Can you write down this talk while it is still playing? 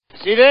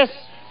See this?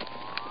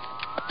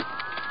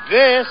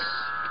 This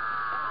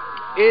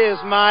is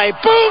my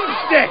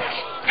boomstick!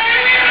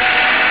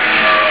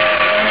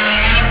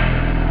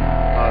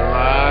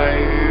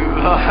 Alive!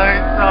 It's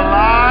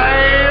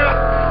alive!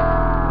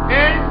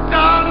 It's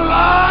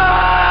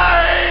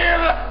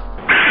alive!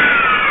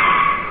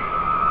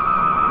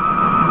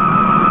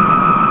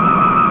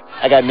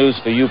 I got news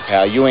for you,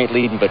 pal. You ain't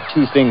leading but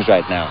two things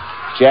right now.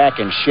 Jack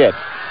and shit.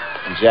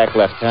 And Jack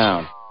left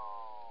town.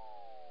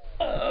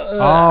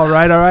 All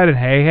right, and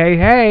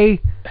hey.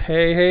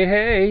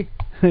 Hey.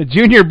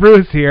 Junior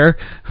Bruce here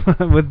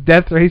with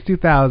Death Race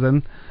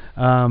 2000.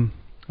 I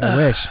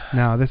wish.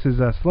 No, this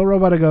is Slow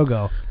Robot A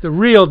Go-Go. The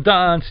real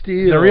Don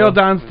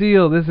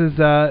Steele. This is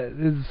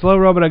Slow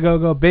Robot A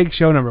Go-Go, big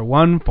show number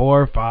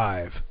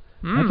 145.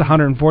 That's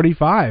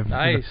 145.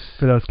 Nice.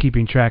 For those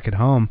keeping track at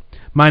home.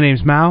 My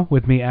name's Mao,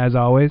 with me as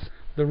always.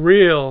 The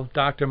real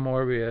Dr.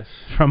 Morbius.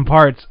 From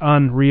Parts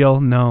Unreal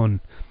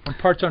Known. From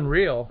Parts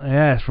Unreal.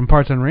 Yes, from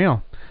Parts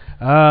Unreal.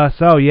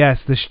 So, yes,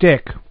 the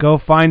shtick. Go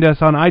find us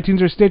on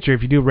iTunes or Stitcher.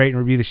 If you do rate and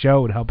review the show,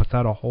 it would help us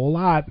out a whole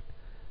lot.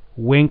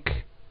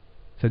 Wink.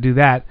 So do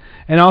that.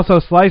 And also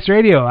Slice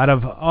Radio out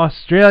of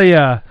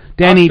Australia.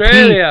 Danny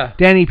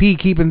P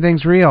keeping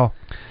things real.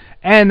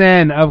 And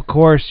then, of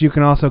course, you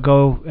can also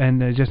go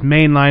and just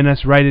mainline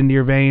us right into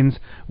your veins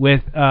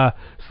with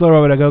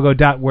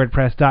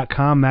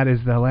slowrobotagogo.wordpress.com. That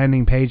is the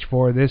landing page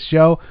for this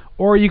show.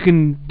 Or you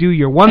can do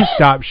your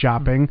one-stop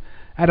shopping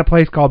at a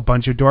place called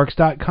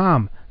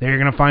bunchofdorks.com. There you're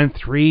going to find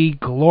 3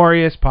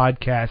 glorious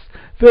podcasts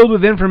filled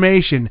with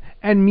information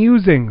and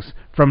musings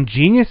from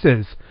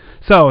geniuses.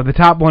 So the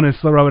top one is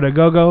Slow Robot A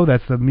Go-Go.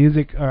 That's the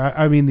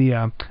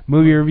the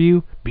movie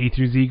review, B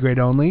through Z grade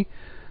only.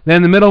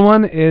 Then the middle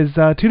one is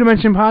Two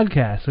Dimension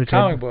Podcast, which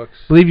comic books.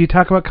 I believe you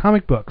talk about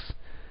comic books.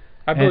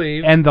 I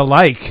believe. And the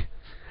like.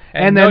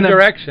 And then no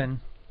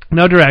direction.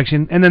 No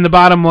direction. And then the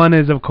bottom one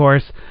is, of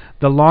course,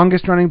 the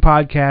longest running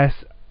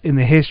podcast in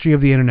the history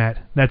of the internet.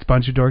 That's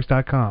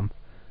bunchofdorks.com.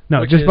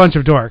 No, just Bunch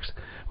of Dorks.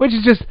 Which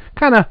is just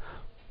kind of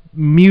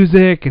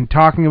music and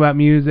talking about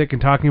music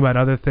and talking about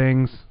other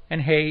things.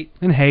 And hate.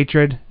 And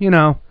hatred,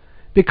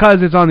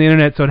 Because it's on the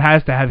internet, so it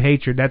has to have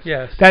hatred.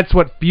 That's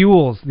what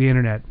fuels the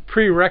internet.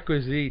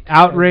 Prerequisite.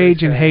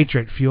 Outrage and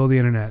hatred fuel the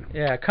internet.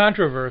 Yeah,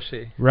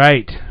 controversy.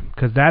 Right,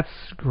 because that's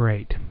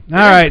great. All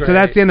right, so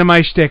that's the end of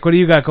my shtick. What do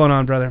you got going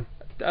on, brother?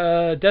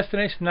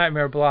 Destination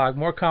Nightmare blog.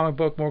 More comic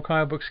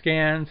book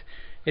scans.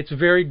 It's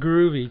very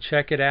groovy.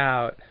 Check it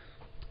out.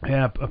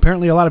 Yeah,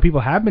 apparently a lot of people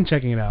have been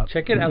checking it out.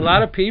 Check it out. A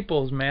lot of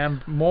people's,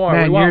 man. More.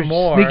 Man, we want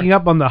more. Sneaking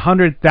up on the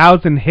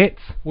 100,000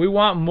 hits. We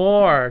want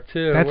more,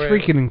 too. That's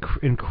freaking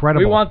incredible.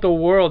 We want the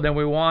world, and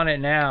we want it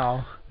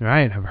now.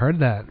 Right, I've heard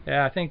that.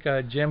 Yeah, I think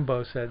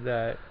Jimbo said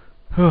that.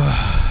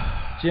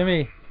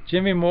 Jimmy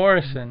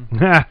Morrison.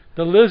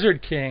 The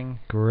Lizard King.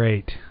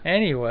 Great.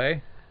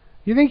 Anyway.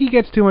 You think he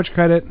gets too much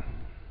credit?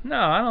 No,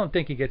 I don't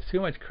think he gets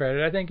too much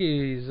credit. I think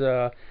he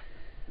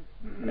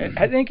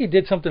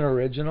did something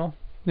original.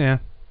 Yeah.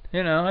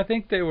 I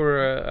think they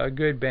were a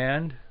good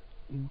band.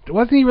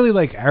 Wasn't he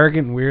really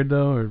arrogant and weird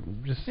though, or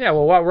just? Yeah,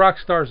 well, what rock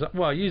stars?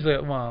 Well, usually,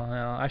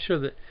 I'm sure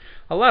that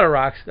a lot of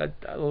rock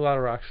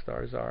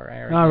stars are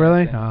arrogant. Oh,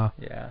 really?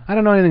 Yeah. I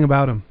don't know anything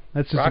about him.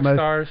 That's just rock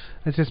stars.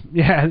 That's just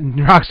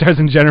rock stars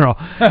in general.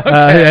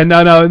 Okay.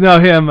 No,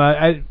 him.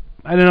 I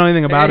don't know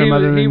anything about him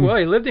other than he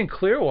lived in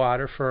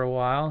Clearwater for a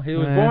while. He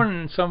was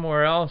born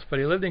somewhere else, but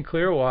he lived in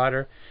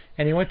Clearwater.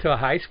 And he went to a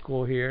high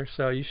school here,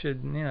 so you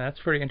should, that's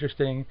pretty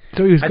interesting.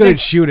 So he was good at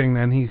shooting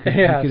then. He could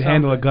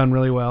handle a gun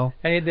really well.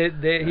 And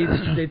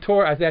they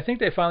tore, I think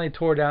they finally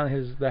tore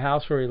down the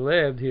house where he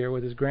lived here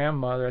with his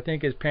grandmother. I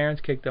think his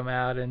parents kicked him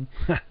out and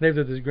lived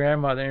with his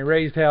grandmother. And he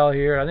raised hell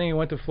here. I think he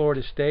went to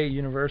Florida State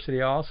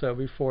University also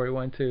before he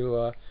went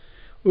to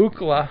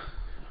UCLA,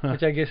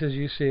 which I guess is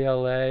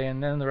UCLA,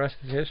 and then the rest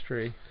is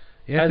history.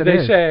 Yes, as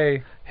they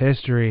say.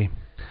 History.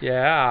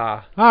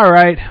 Yeah. All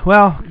right.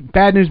 Well,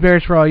 bad news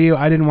bears for all you.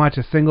 I didn't watch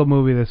a single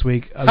movie this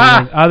week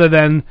other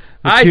than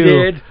the two. I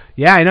did.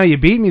 Yeah, I know you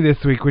beat me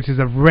this week, which is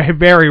a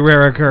very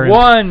rare occurrence.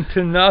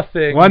 1-0.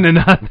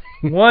 1-0.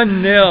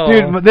 1-0.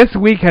 Dude, this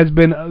week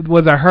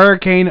was a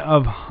hurricane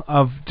of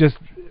just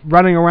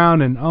running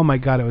around, and oh my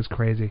god, it was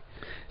crazy.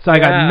 So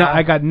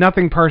I got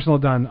nothing personal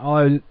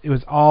done. It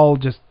was all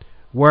just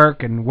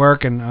work and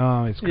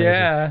oh, it's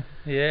crazy.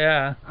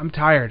 Yeah. I'm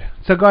tired.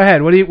 So go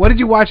ahead. What did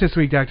you watch this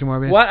week, Dr.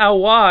 Morbius? What I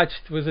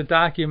watched was a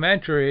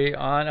documentary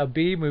on a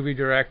B-movie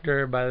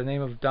director by the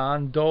name of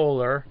Don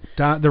Dohler.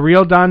 The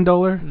real Don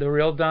Dohler? The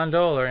real Don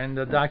Dohler. And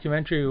the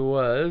documentary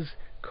was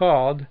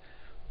called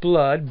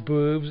Blood,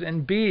 Boobs,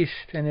 and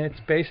Beast. And it's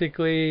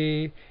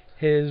basically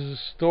his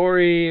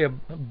story of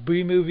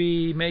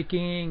B-movie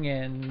making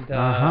and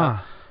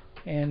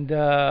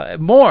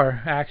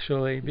more,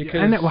 actually, because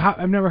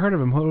I've never heard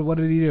of him. What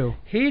did he do?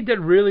 He did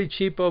really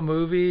cheapo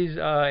movies.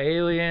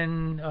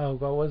 Alien.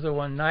 What was the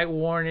one? Night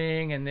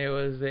Warning, and there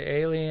was the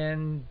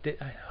Alien.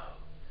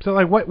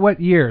 So, what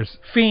years?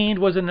 Fiend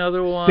was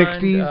another one.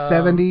 60s,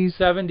 70s,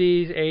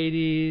 70s,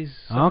 80s,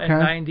 okay,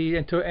 and 90s,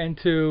 and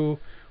to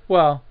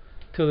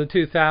till the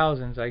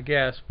 2000s, I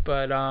guess.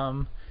 But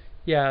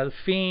yeah, The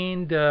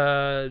Fiend,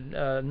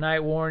 Night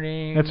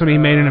Warning. That's when he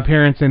made an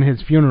appearance in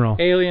his funeral.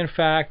 Alien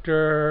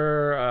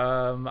Factor.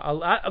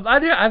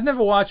 I've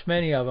never watched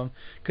many of them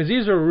because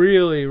these are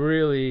really,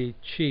 really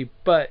cheap.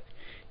 But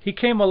he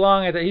came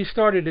along he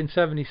started in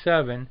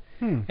 '77.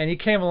 And he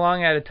came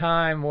along at a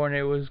time when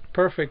it was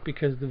perfect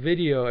because the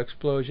video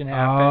explosion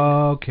happened.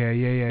 Oh, okay,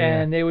 yeah.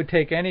 And they would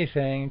take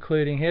anything,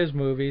 including his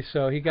movies.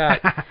 So he got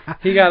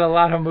a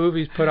lot of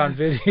movies put on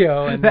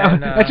video. And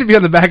that should be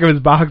on the back of his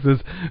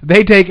boxes.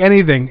 They take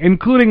anything,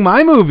 including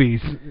my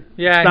movies.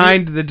 Yeah,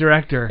 signed the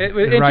director,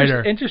 the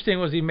writer. Interesting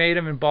was he made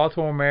them in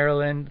Baltimore,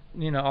 Maryland.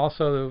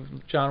 Also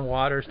the John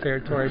Waters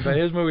territory, but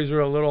his movies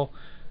were a little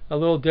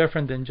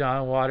different than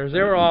John Waters. They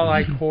were all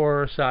like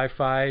horror,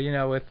 sci-fi,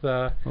 with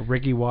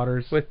Ricky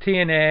Waters, with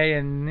TNA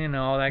and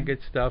all that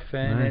good stuff.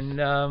 And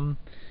nice. And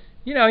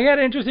he had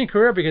an interesting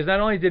career because not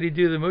only did he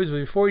do the movies, but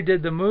before he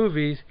did the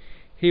movies,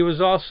 he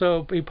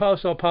also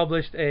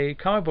published a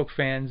comic book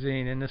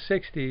fanzine in the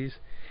 '60s,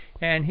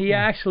 and he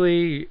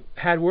actually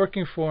had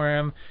working for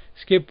him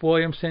Skip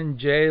Williamson,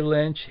 Jay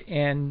Lynch,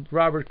 and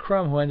Robert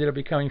Crumb, who ended up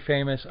becoming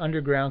famous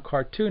underground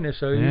cartoonists.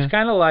 So he was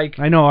kind of like...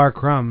 I know R.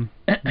 Crumb.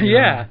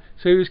 Yeah.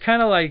 So he was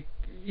kind of like,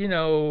 an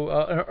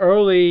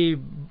early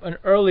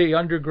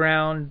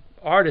underground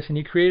artist, and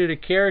he created a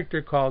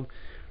character called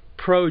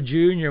Pro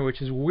Junior,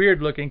 which is a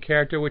weird-looking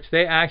character, which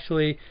they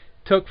actually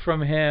took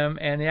from him,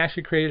 and they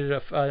actually created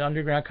an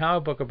underground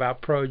comic book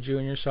about Pro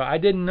Junior. So I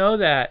didn't know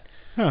that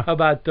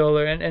about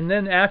Doler. And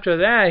then after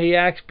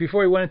that,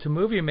 before he went into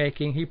movie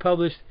making, he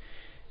published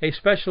a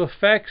special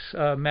effects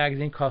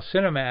magazine called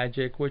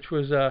Cinemagic, which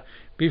was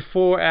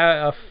before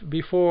a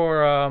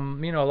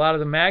lot of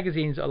the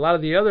magazines, a lot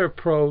of the other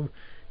pro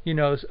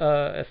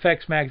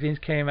effects magazines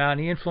came out,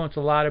 and he influenced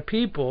a lot of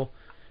people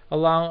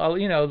along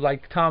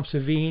like Tom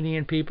Savini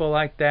and people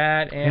like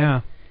that.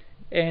 And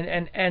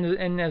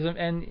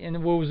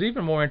And what was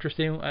even more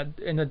interesting,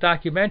 in the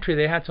documentary,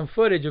 they had some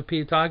footage of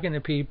people talking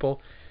to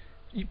people.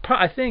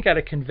 I think at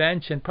a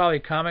convention, probably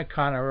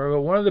Comic-Con, or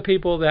one of the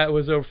people that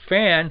was a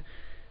fan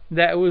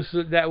that was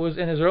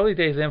in his early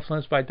days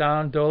influenced by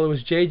Don Doler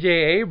was J.J.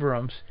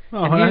 Abrams.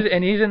 Oh,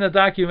 and he's in the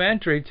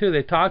documentary too.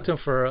 They talked to him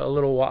for a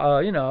little while,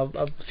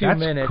 a few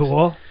minutes. That's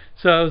cool.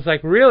 So it was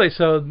like, really?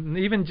 So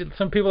even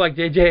some people like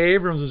J.J.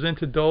 Abrams was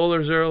into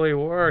Doler's early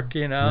work,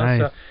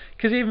 Nice. So,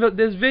 because even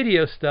there's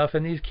video stuff,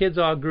 and these kids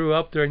all grew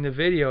up during the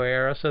video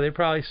era, so they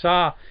probably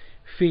saw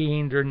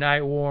Fiend or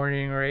Night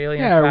Warning or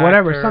Alien Factor or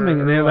whatever, something,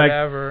 and they're like,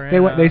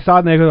 they saw it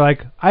and they were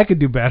like, I could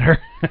do better.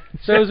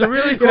 So it was a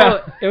really cool.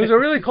 It was a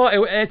really cool.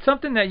 It's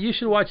something that you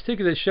should watch too,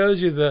 because it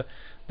shows you the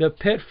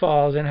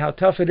pitfalls and how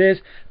tough it is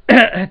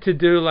to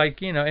do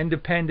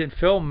independent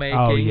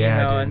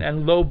filmmaking,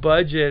 and low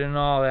budget and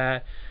all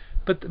that.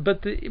 But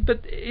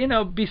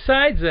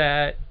besides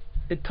that,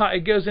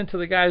 it goes into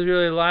the guy's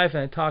real life,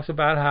 and it talks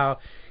about how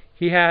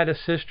he had a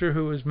sister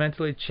who was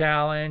mentally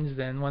challenged,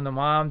 and when the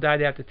mom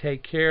died, they had to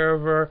take care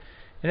of her.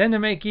 And then to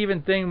make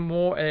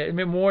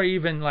more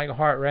even like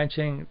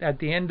heart-wrenching, towards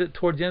the end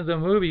of the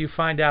movie, you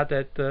find out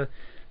that the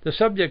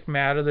subject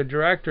matter, the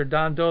director,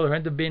 Don Doler,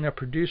 ended up being a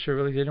producer,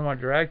 really didn't want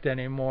to direct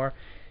anymore.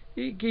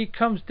 He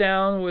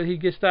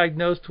gets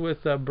diagnosed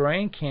with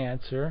brain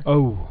cancer.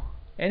 Oh.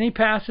 And he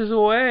passes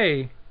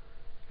away.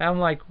 I'm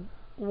like,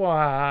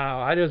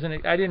 wow, I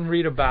didn't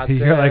read about this.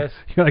 You're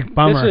like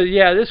bummer.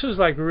 This was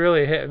like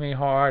really hit me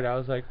hard. I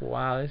was like,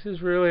 wow, this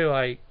is really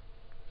like...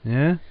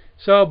 Yeah?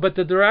 So, but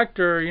the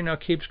director,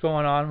 keeps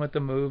going on with the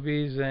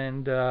movies,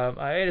 and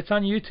it's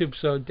on YouTube,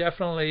 so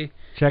definitely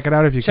check it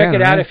out if you can. Check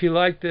it out if you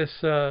like this,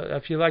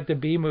 if you like the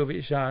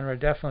B-movie genre,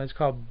 definitely. It's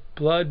called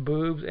Blood,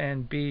 Boobs,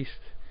 and Beast.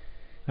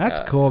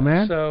 That's cool,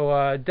 man.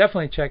 So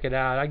definitely check it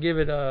out. I'll give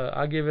it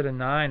a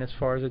 9 as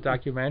far as a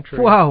documentary.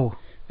 Wow.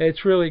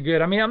 It's really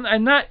good. I mean,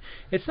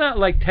 it's not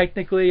like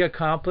technically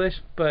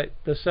accomplished, but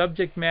the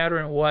subject matter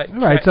and what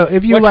so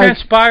if you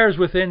transpires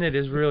within it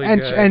is really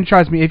good. And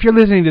trust me, if you're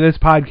listening to this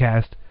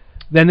podcast,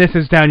 then this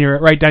is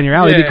right down your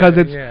alley, because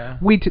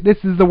this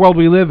is the world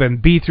we live in,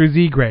 B through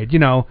Z grade,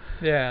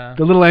 the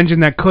little engine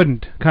that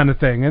couldn't kind of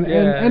thing,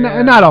 and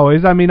not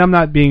always. I mean, I'm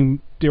not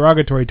being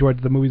derogatory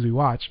towards the movies we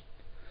watch.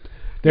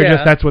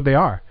 They're that's what they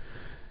are.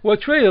 Well,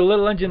 it's really the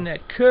little engine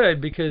that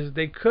could, because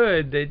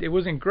it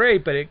wasn't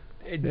great, but it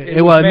made it.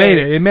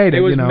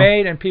 It was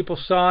made, and people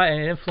saw it, and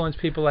it influenced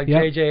people like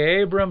J.J.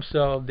 Abrams.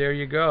 So there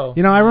you go.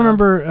 I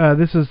remember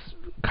this is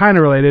kind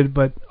of related,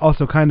 but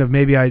also kind of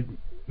maybe I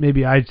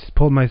just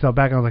pulled myself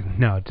back and I was like,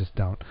 no, just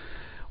don't.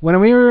 When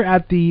we were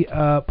at the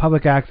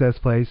public access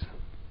place,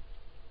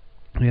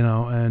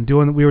 and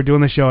we were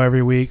doing the show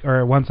every week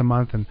or once a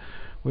month, and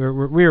we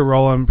were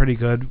rolling pretty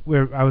good.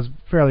 I was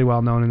fairly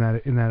well known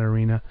in that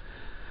arena.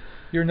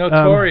 You're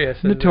notorious.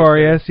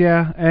 Notorious,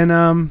 yeah.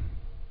 And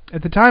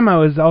at the time, I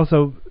was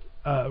also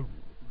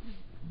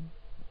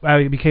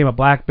I became a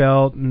black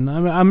belt, and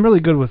I'm really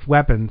good with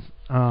weapons.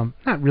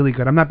 Not really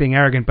good. I'm not being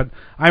arrogant, but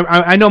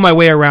I know my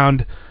way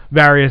around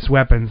various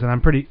weapons, and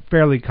I'm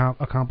fairly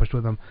accomplished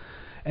with them.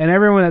 And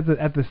everyone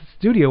at the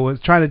studio was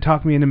trying to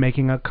talk me into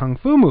making a kung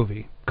fu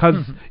movie,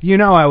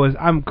 because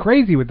I'm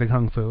crazy with the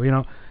kung fu.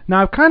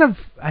 Now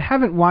I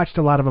haven't watched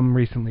a lot of them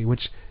recently,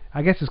 which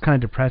I guess is kind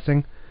of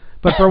depressing.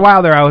 But for a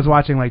while there, I was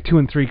watching like 2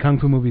 and 3 kung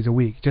fu movies a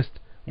week, just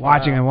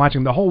watching and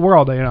watching the whole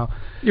world.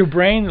 Your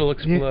brain will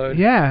explode.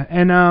 Yeah,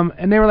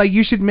 and they were like,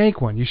 you should make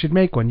one. You should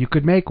make one. You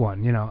could make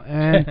one.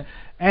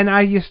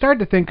 And you start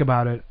to think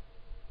about it,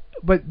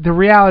 but the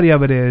reality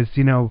of it is,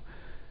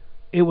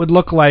 it would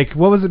look like,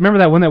 what was it? Remember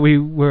that one that it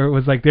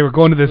was like they were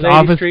going to this Lady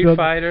office Street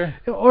Fighter?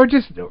 Or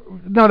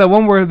that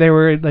one where they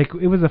were like,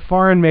 it was a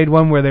foreign made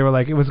one where they were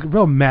like, it was a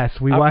real mess.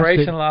 We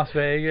Operation watched Las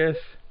Vegas.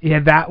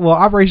 Yeah,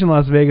 Operation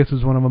Las Vegas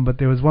was one of them, but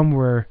there was one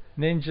where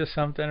Ninja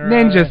something.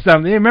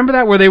 Remember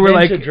that where they were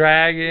Ninja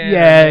Dragon.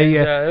 Yeah,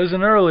 yeah. It was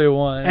an earlier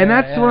one. And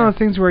that's one of those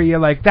things where you're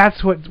like,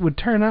 that's what would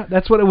turn out.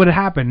 That's what it would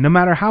happen. No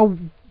matter how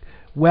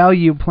well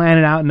you plan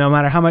it out, no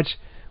matter how much,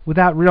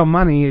 without real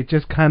money, it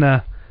just kind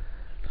of,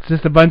 it's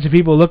just a bunch of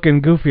people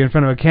looking goofy in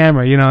front of a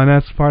camera, and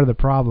that's part of the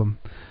problem.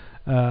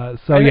 And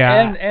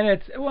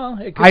it's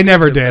I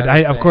never did.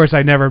 Of course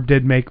I never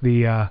did make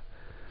the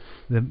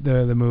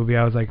movie.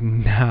 I was like,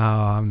 no,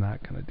 I'm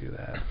not gonna do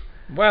that.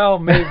 Well,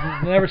 maybe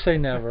never say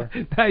never.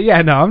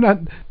 Yeah, no, I'm not.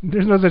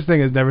 There's no such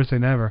thing as never say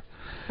never.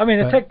 I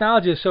mean, the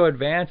technology is so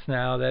advanced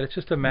now that it's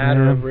just a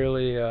matter of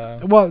really.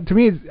 Well, to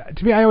me,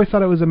 I always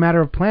thought it was a matter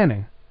of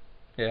planning.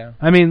 Yeah.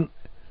 I mean,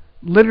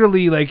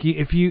 literally, like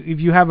if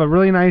you have a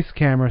really nice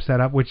camera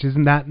setup, which is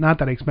not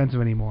that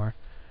expensive anymore,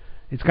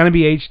 it's gonna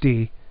be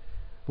HD.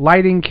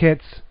 Lighting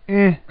kits,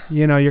 you're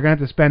gonna have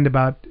to spend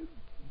about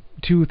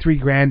 $2-3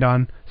 grand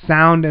on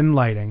sound and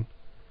lighting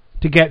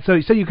to get so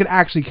you could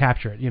actually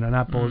capture it.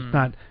 Not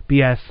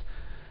BS.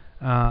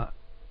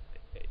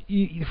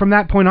 From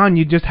that point on,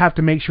 you just have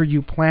to make sure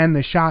you plan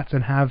the shots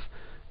and have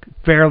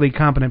fairly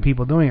competent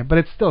people doing it. But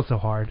it's still so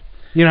hard.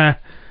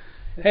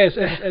 Hey,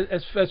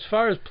 as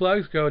far as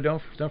plugs go,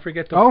 don't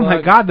forget the. Oh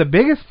my God, the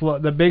biggest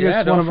one.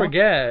 Yeah, don't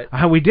forget.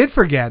 We did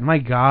forget. My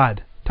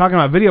God, talking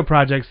about video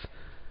projects,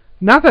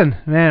 nothing.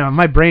 Man,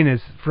 my brain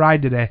is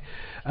fried today.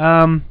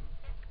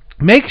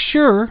 Make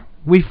sure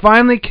we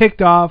finally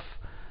kicked off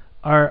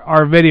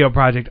our video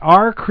project,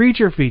 our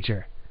creature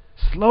feature.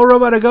 Slow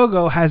Robot A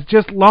Go-Go has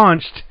just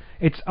launched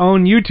its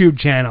own YouTube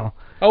channel.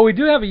 Oh, we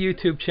do have a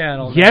YouTube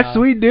channel. Yes,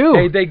 we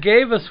do. They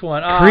gave us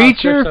one.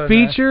 Creature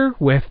feature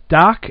with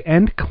Doc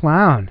and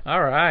Clown.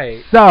 All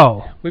right.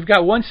 So we've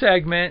got one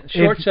segment,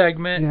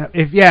 segment.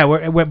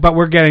 But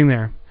we're getting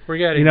there. We're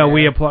getting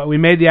there. We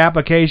made the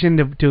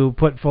application to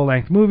put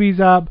full-length movies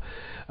up.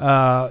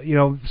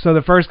 So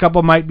the first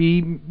couple might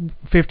be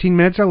 15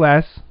 minutes or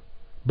less,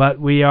 but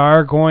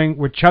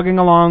we're chugging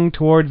along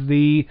towards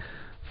the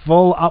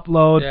full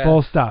upload,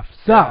 full stuff.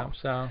 So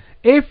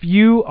if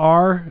you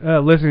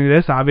are listening to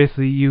this,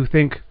 obviously you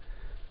think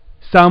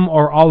some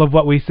or all of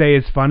what we say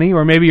is funny,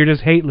 or maybe you're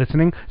just hate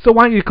listening. So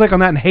why don't you click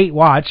on that and hate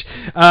watch,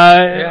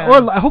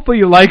 or hopefully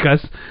you like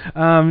us.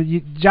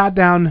 You jot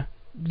down,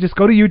 just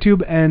go to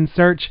YouTube and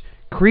search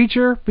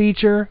Creature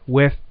Feature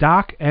with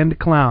Doc and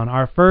Clown.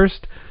 Our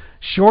first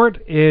short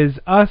is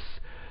us.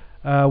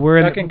 We're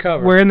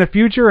in the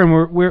future, and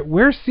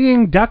we're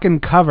seeing Duck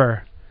and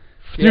Cover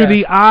through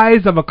the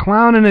eyes of a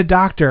clown and a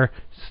doctor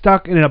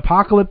stuck in an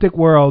apocalyptic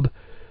world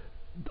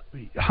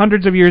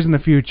hundreds of years in the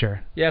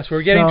future. Yes,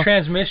 we're getting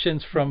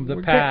transmissions from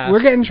the past.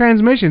 We're getting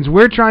transmissions.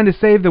 We're trying to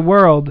save the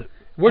world.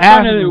 We're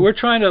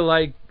trying to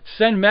like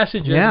send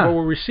messages, or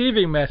we're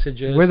receiving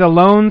messages. We're the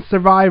lone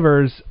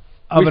survivors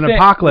of an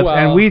apocalypse,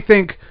 and we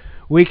think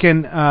we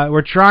can.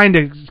 We're trying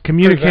to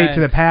communicate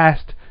to the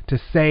past to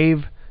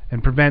save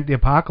and prevent the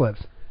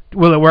apocalypse.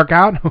 Will it work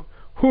out?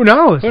 Who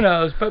knows? Who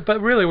knows? But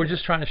really, we're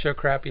just trying to show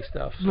crappy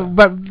stuff. So.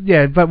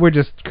 But we're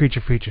just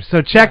creature features.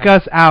 So check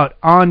us out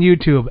on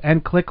YouTube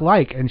and click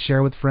like and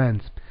share with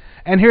friends.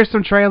 And here's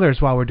some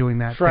trailers while we're doing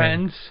that.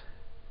 Friends.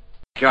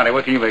 Johnny,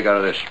 what can you make out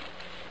of this?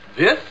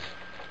 This?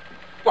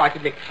 Well, I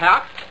could make a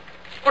hat,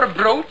 or a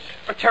brooch,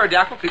 or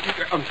pterodactyl.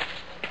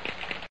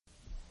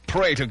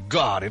 Pray to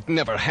God it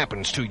never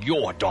happens to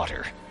your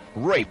daughter.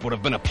 Rape would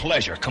have been a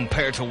pleasure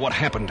compared to what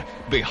happened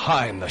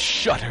behind the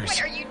shutters.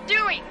 What are you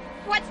doing?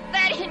 What's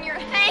that in your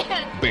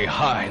hand?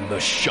 Behind the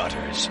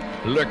shutters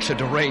lurks a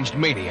deranged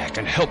maniac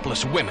and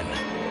helpless women.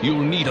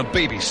 You'll need a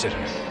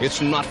babysitter.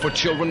 It's not for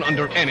children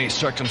under any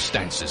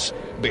circumstances.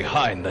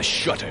 Behind the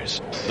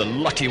shutters, the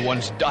lucky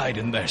ones died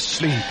in their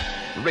sleep.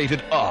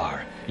 Rated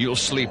R. You'll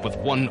sleep with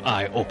one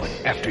eye open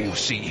after you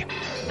see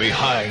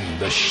Behind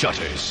the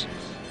Shutters.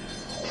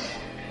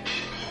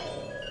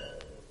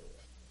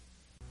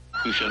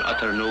 You shall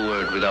utter no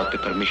word without the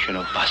permission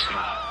of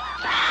Basra.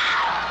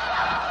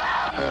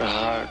 Her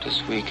heart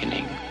is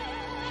weakening.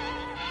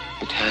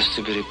 It has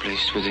to be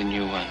replaced with a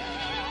new one.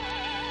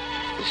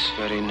 This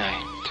very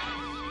night.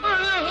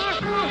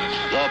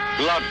 The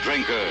Blood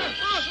Drinkers.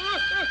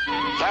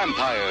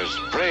 Vampires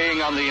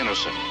preying on the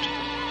innocent.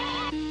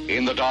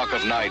 In the dark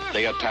of night,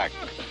 they attack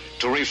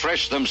to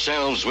refresh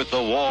themselves with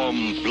the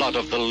warm blood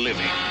of the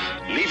living,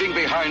 leaving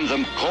behind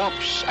them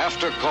corpse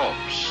after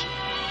corpse,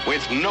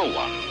 with no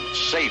one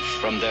safe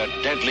from their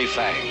deadly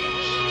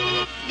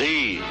fangs.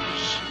 These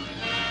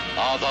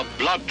are the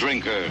Blood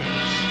Drinkers.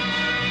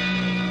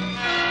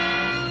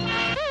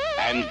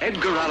 and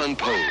Edgar Allan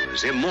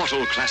Poe's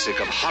immortal classic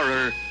of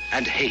horror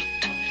and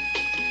hate.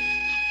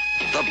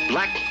 The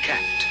Black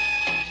Cat.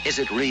 Is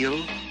it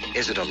real?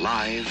 Is it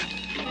alive?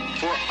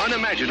 For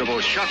unimaginable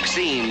shock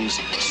scenes,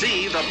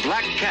 see The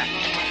Black Cat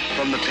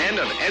from the pen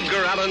of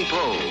Edgar Allan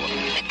Poe.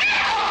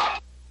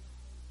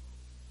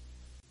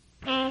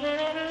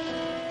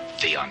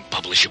 The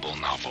unpublishable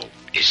novel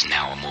is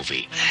now a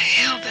movie. The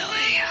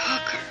Hillbilly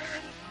Hooker.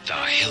 The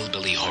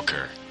Hillbilly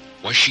Hooker.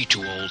 Was she too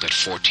old at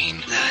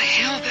 14? The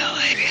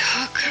Hillbilly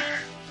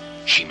Hooker.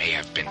 She may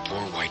have been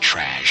poor white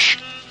trash,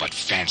 but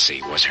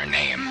Fancy was her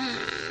name.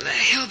 The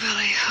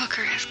Hillbilly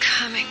Hooker is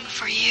coming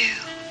for you.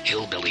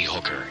 Hillbilly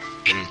Hooker,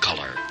 in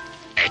color.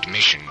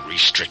 Admission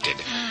restricted.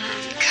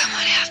 Come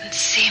on out and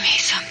see me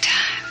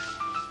sometime.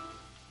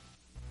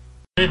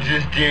 I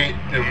just ate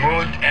the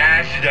most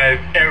acid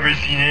I've ever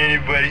seen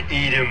anybody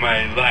eat in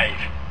my life.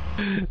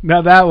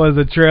 Now that was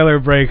a trailer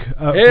break.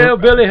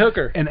 Hillbilly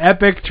Hooker. An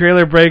epic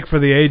trailer break for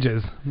the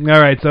ages.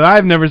 All right, so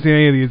I've never seen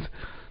any of these.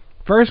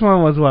 First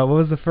one was what? What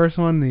was the first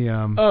one? The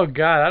Oh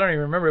God, I don't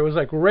even remember. It was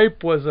like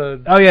Rape was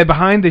a. Oh yeah,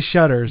 Behind the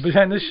Shutters.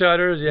 Behind the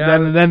Shutters, yeah.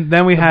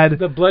 Then we had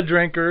the Blood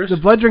Drinkers. The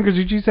Blood Drinkers,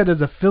 which you said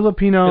is a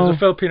Filipino. It's a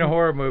Filipino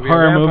horror movie.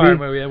 Horror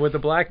movie with the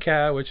Black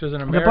Cat, which was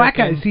an American. The Black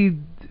Cat. See,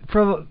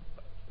 for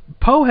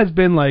Poe has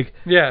been like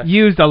yeah.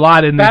 used a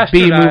lot in this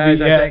B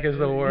movie. I think is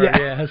the word. Yeah.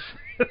 Yes.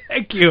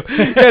 Thank you.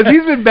 Yes,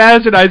 he's been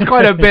bastardized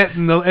quite a bit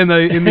in these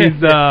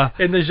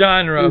in the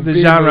genre of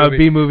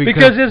B movie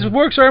because his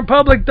works are in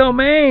public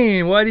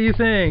domain. What do you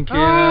think?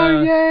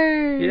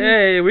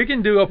 Yay! We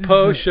can do a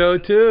Poe show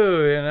too.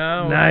 You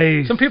know,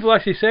 nice. Some people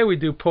actually say we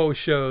do Poe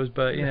shows,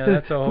 but you know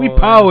that's a whole. We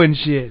Poe and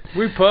shit.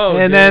 We Poe.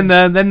 And then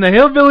the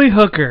Hillbilly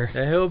Hooker.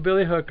 The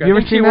Hillbilly Hooker. You I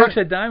think ever seen she that? works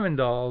at Diamond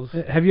Dolls.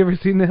 Have you ever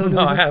seen the Hillbilly?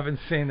 No, I haven't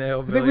seen the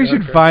Hillbilly. I think we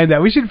should find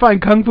that. We should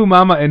find Kung Fu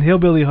Mama and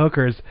Hillbilly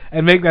Hookers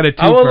and make that a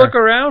twofer. I will look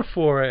around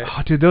for it.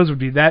 Oh, dude, those would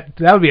be that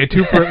would be a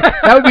twofer.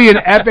 That would be an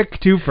epic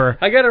twofer.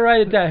 I gotta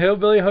write it down.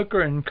 Hillbilly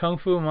Hooker and Kung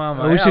Fu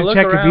Mama. We should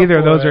check if either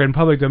of those are in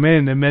public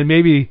domain, and then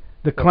maybe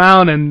the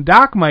clown and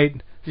Doc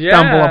might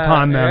stumble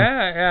upon them.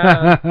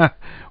 Yeah.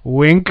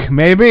 Wink,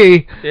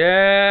 maybe.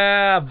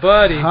 Yeah,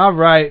 buddy. All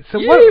right. So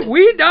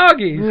we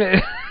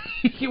doggies.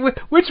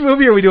 Which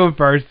movie are we doing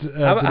first?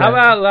 How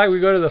about like we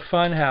go to the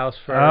Fun House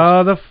first?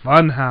 Oh, the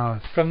Fun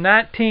House from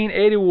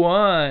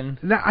 1981.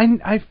 Now,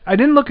 I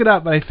didn't look it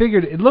up, but I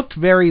figured it looked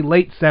very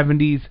late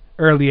 70s,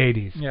 early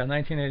 80s. Yeah,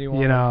 1981.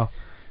 You know,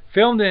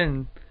 filmed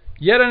in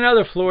yet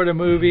another Florida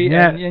movie,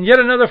 and yet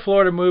another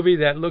Florida movie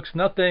that looks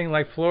nothing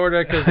like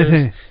Florida because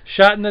it's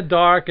shot in the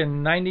dark,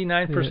 and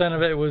 99%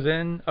 of it was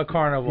in a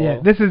carnival. Yeah,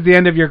 this is the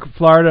end of your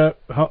Florida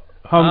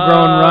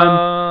homegrown run.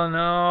 Oh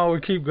no,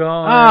 we keep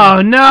going.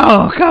 Oh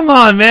no, come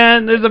on,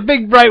 man! There's a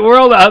big bright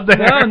world out there.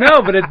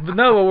 No, but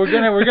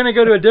we're gonna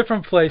go to a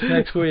different place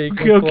next week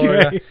in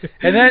Florida,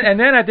 and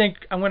then I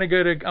think I'm gonna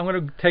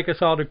take us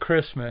all to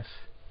Christmas.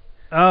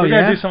 Oh, we're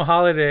gonna do some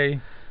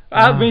holiday.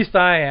 At least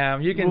I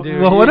am. You can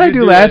do. Well, what did I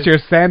do last year?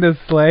 Santa's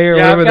Sleigh or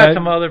whatever that. I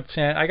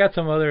got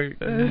some other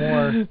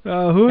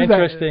more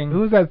interesting.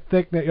 Who's that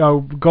thick?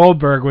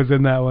 Goldberg was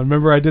in that one.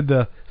 Remember, I did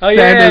the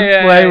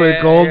Santa's Sleigh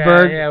with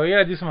Goldberg. Yeah, we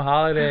gotta do some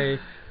holiday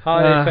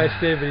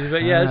festivities.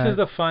 But this is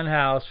the Fun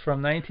House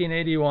from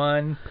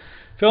 1981,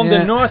 filmed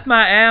in North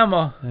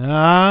Miami.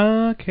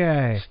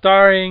 Okay.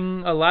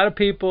 Starring a lot of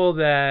people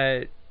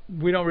that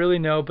we don't really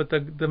know, but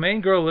the main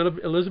girl,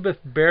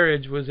 Elizabeth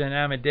Berridge, was in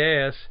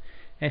Amadeus.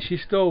 And she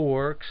still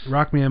works.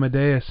 Rock me,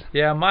 Amadeus.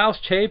 Yeah, Miles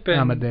Chapin.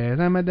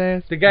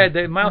 Amadeus. The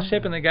guy, Miles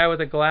Chapin, the guy with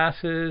the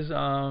glasses.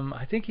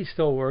 I think he's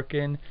still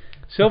working.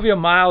 Sylvia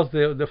Miles,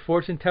 the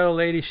fortune teller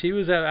lady. She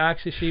was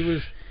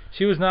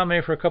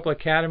nominated for a couple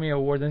Academy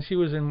Awards,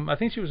 and I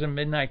think she was in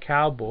Midnight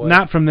Cowboy.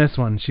 Not from this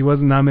one. She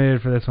wasn't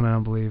nominated for this one, I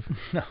don't believe.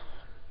 No.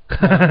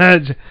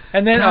 And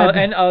then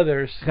and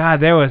others. God,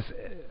 there was.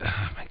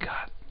 Oh my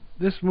God,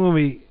 this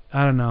movie.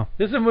 I don't know.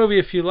 This is a movie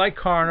if you like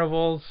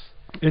carnivals.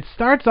 It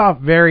starts off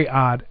very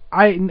odd.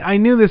 I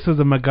knew this was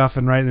a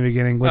MacGuffin right in the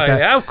beginning with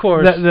yeah, of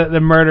course. The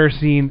murder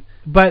scene,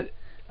 but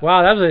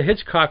wow, that was a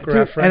Hitchcock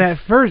reference. And at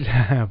first,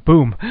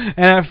 boom.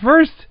 And at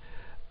first,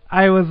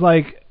 I was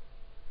like,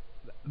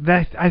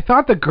 I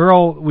thought the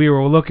girl we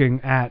were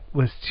looking at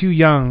was too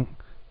young.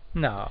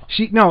 No.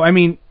 She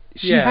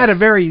had a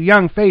very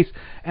young face,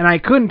 and I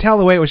couldn't tell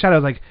the way it was shot. I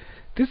was like,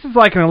 this is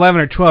like an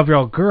 11 or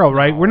 12-year-old girl,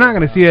 right? We're not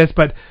going to see this,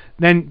 but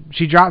then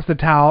she drops the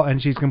towel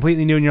and she's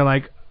completely nude, and you're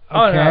like. Okay,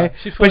 oh, no.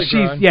 She's fully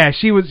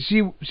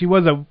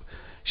grown.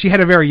 She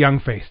had a very young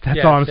face.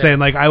 That's all I'm saying.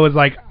 Like I was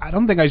like, I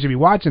don't think I should be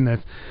watching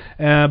this,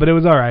 but it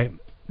was all right.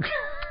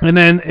 And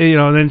then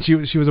then she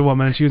was a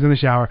woman and she was in the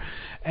shower,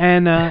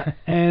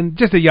 and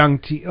just a young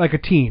like a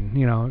teen,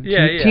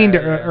 teen to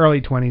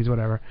early 20s,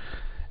 whatever.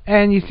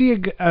 And you see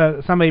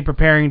somebody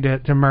preparing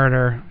to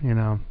murder,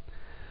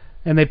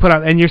 and they put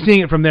on, and you're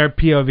seeing it from their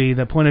POV,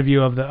 the point of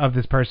view of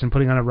this person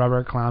putting on a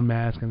rubber clown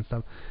mask and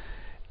stuff.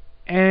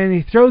 And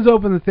he throws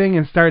open the thing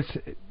and starts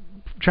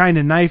trying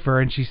to knife her,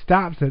 and she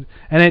stops it.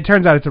 And it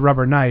turns out it's a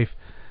rubber knife,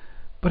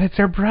 but it's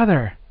her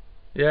brother.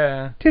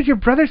 Yeah. Dude, your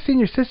brother seen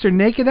your sister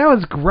naked? That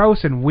was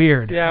gross and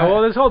weird. Yeah,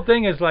 well, this whole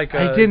thing is like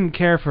I didn't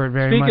care for it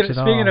very much at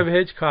all. Speaking of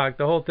Hitchcock,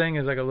 the whole thing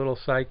is like a little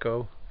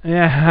psycho.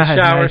 Yeah.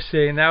 The shower nice.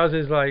 scene. That was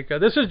his like.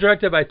 This was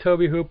directed by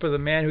Tobe Hooper, the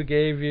man who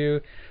gave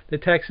you the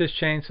Texas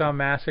Chainsaw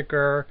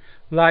Massacre,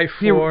 Life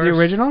Force. The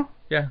original?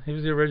 Yeah, he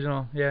was the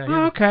original. Yeah.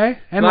 Oh, okay.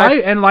 And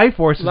Life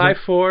Force. Life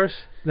Force.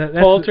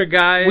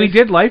 Poltergeist. We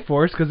did Life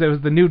Force because it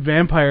was the nude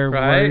vampire.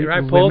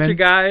 Right.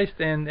 Poltergeist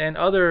and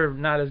other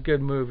not as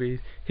good movies.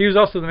 He was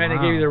also the man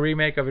that gave you the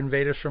remake of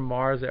Invaders from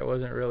Mars that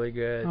wasn't really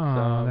good.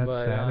 Oh, that's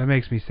sad. That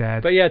makes me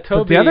sad. But yeah,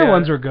 Toby. But the other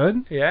ones were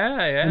good. Yeah.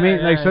 I mean,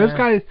 this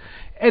guy.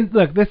 And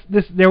look,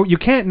 you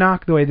can't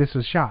knock the way this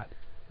was shot.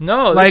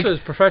 No, this was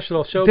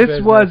professional show business.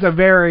 This was a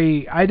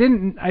very. I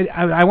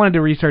wanted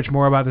to research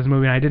more about this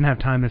movie, and I didn't have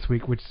time this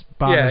week, which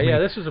bothers me. Yeah,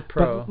 this was a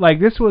pro. But,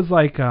 this was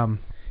like.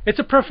 It's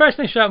a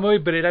professionally shot movie,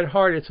 but at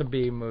heart, it's a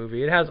B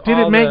movie. It has. Did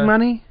it make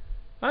money?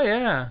 Oh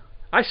yeah.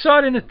 I saw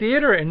it in the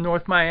theater in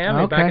North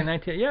Miami back in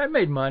 19. Yeah, it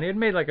made money. It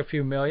made like a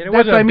few million. It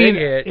wasn't a big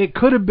hit. It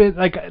could have been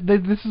like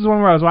this is one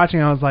where I was watching.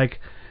 I was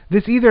like,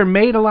 this either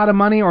made a lot of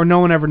money or no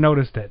one ever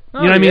noticed it. You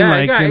know what I mean?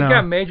 Like, it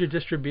got major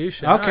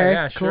distribution. Okay,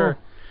 yeah, cool. Sure.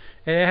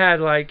 And it had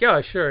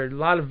a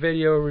lot of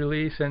video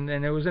release, and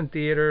it was in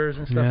theaters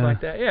and stuff like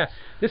that. Yeah,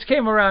 this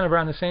came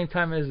around the same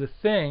time as The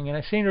Thing, and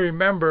I seem to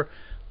remember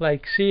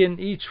like seeing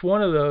each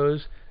one of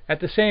those at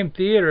the same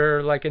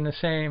theater, like in the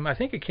same. I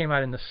think it came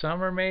out in the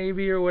summer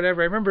maybe or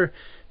whatever. I remember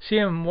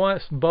seeing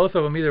both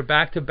of them either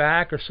back to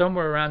back or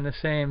somewhere around the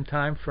same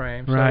time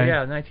frame. So right.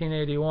 yeah,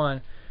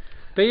 1981.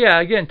 But yeah,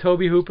 again,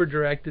 Tobe Hooper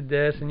directed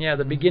this, and yeah,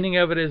 the beginning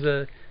of it is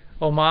a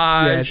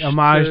homage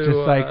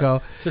to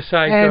Psycho. To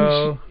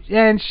Psycho.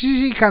 And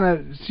she kind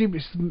of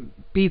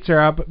beats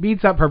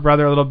up her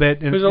brother a little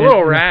bit. Who's a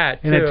little rat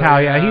in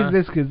Italia. Yeah.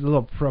 This kid's a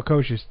little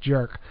precocious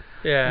jerk.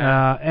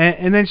 Yeah.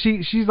 And then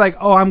she's like,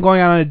 oh, I'm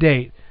going out on a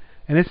date.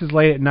 And this is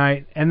late at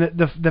night, and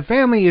the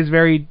family is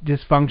very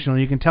dysfunctional.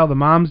 You can tell the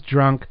mom's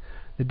drunk,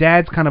 the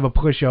dad's kind of a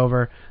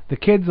pushover, the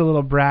kid's a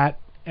little brat,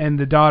 and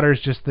the daughter's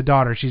just the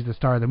daughter. She's the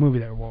star of the movie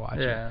that we're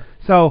watching. Yeah.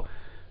 So,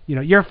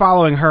 you're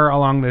following her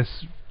along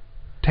this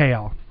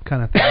tale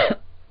kind of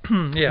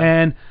thing. Yeah.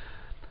 And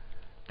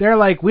they're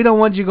like, we don't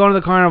want you going to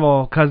the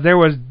carnival because there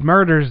was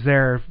murders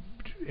there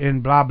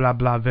in blah blah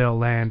blahville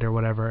land or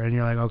whatever. And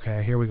you're like,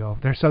 okay, here we go.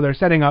 They're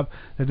setting up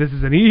that this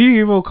is an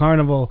evil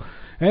carnival.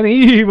 And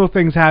evil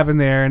things happen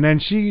there, and then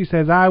she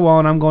says, "I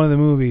won't. I'm going to the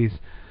movies."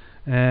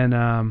 And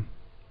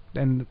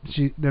then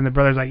the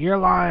brother's like, "You're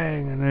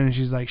lying," and then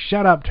she's like,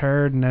 "Shut up,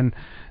 turd." And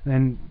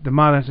then the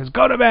mother says,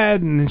 "Go to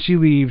bed," and then she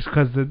leaves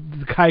because the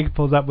guy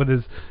pulls up with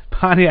his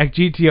Pontiac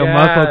GTO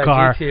muscle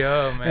car.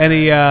 GTO, man.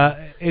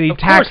 And he of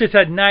course, it's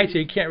at night, so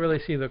you can't really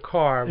see the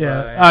car.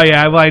 Yeah. But, oh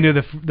yeah. Well, I knew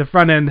the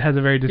front end has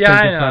a very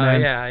distinctive front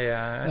end.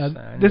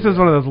 Yeah. This is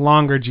one of those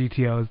longer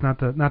GTOs, not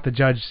the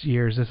Judge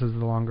years. This is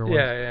the longer one.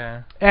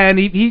 Yeah. And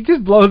he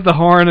just blows the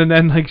horn, and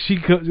then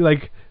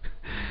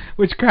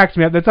which cracks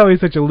me up. That's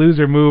always such a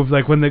loser move.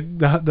 Like when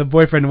the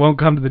boyfriend won't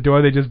come to the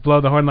door, they just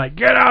blow the horn like,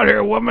 "Get out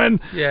here, woman!"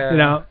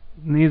 Yeah.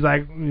 And he's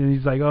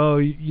like, "Oh,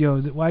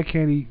 why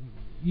can't he?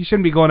 You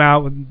shouldn't be going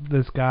out with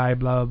this guy."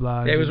 Blah blah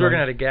blah. Yeah, he was working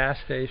at a gas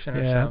station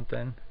or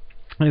something.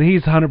 And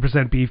he's 100%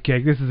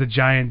 beefcake. This is a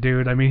giant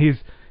dude. I mean,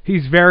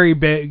 he's very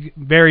big,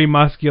 very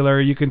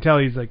muscular. You can tell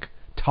he's like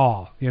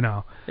tall.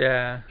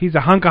 Yeah. He's a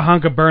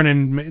hunka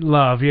burning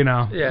love.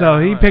 Yeah, so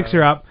he picks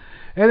her up,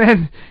 and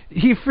then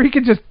he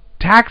freaking just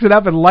tacks it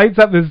up and lights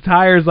up his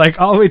tires like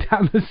all the way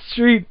down the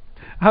street.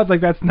 I was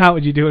like, that's not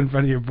what you do in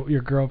front of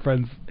your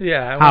girlfriend's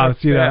house,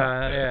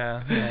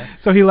 Yeah.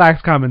 So he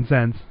lacks common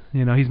sense.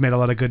 He's made a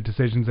lot of good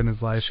decisions in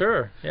his life.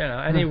 Sure,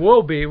 and he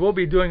will be. We'll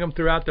be doing them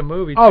throughout the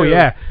movie. Oh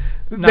yeah,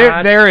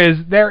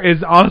 there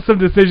is awesome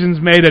decisions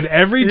made at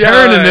every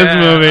turn in this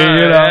movie.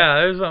 Yeah,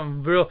 there's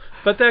some real,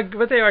 but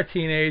they are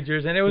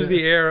teenagers, and it was the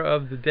era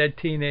of the dead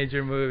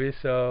teenager movie.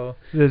 So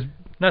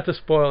not to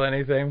spoil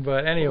anything,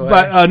 but anyway.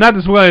 But not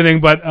to spoil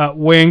anything, but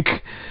wink.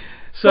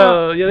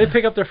 So they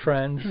pick up their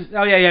friends.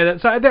 Oh yeah.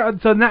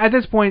 So now, at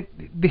this point,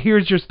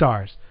 here's your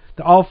stars.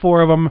 All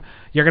four of them.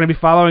 You're going to be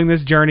following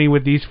this journey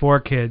with these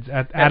four kids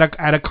at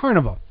a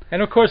carnival.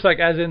 And of course, like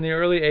as in the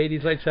early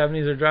 80s, late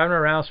 70s, they're driving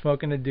around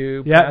smoking a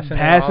doob. Yeah,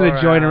 passing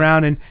a joint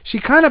around, and she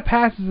kind of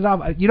passes it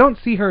off. You don't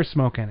see her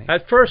smoke any.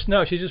 At first,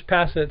 no, she just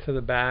passes it to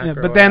the back. Yeah,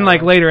 but then,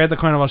 like later at the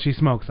carnival, she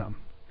smokes some.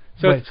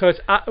 It's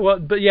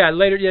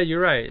later. Yeah,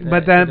 you're right.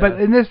 But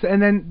in this,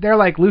 and then they're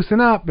like loosen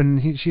up,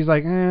 and she's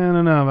like, I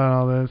don't know about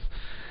all this,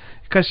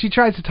 because she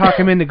tries to talk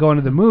him into going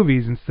to the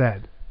movies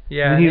instead.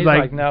 Yeah, and he's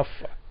like no.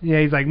 Yeah,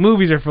 he's like,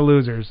 movies are for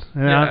losers.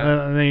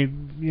 And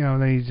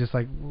then he's just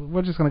like,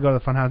 we're just gonna go to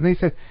the fun house.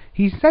 And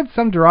he said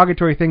some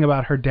derogatory thing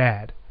about her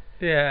dad.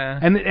 Yeah.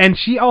 And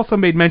she also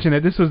made mention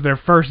that this was their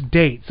first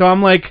date. So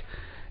I'm like,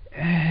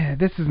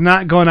 this is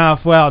not going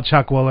off well,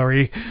 Chuck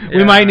Woolery. Yeah,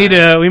 we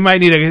might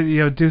need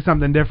to do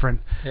something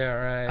different. Yeah,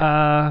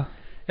 right.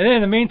 And then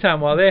in the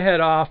meantime, while they head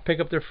off, pick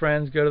up their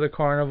friends, go to the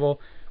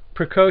carnival,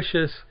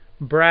 precocious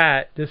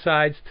brat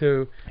decides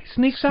to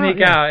sneak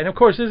out. And of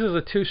course, this is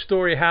a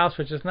 2-story house,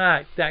 which is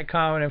not that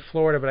common in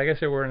Florida, but I guess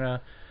they were in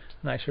a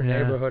nicer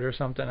neighborhood or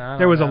something.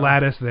 There was a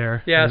lattice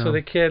there. Yeah, so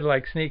the kid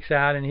like sneaks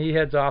out and he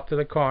heads off to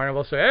the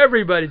carnival. So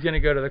everybody's going to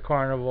go to the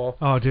carnival.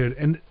 Oh, dude.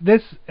 And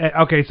this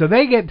okay, so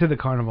they get to the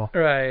carnival.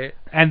 Right.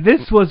 And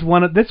this was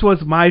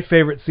my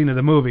favorite scene of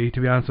the movie,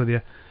 to be honest with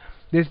you.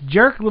 This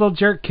little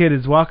jerk kid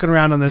is walking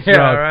around on this road.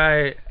 Yeah,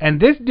 right. And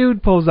this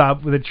dude pulls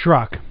up with a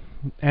truck,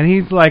 and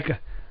he's like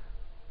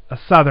a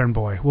Southern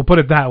boy. We'll put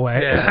it that way.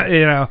 Yeah.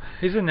 You know.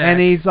 He's a neck.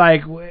 And he's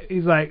like,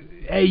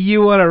 "Hey,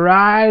 you want to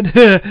ride?"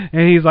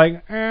 And he's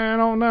like, "I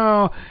don't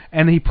know."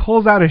 And he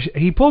pulls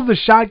the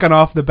shotgun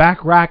off the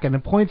back rack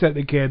and points at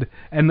the kid,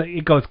 and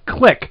it goes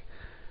click,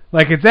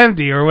 like it's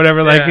empty or whatever.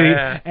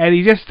 And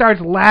he just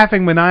starts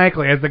laughing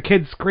maniacally as the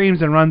kid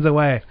screams and runs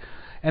away.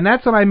 And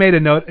that's when I made a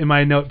note in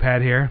my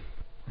notepad here.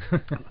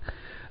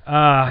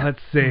 Let's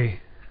see.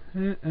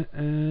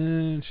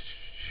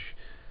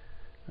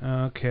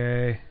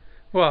 Okay.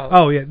 Well.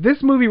 Oh yeah, this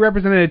movie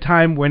represented a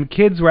time when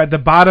kids were at the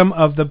bottom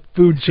of the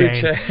food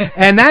chain,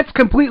 and that's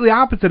completely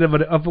opposite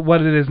of what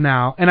it is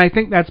now. And I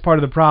think that's part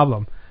of the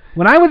problem.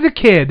 When I was a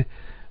kid,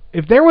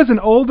 if there was an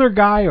older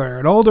guy or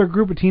an older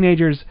group of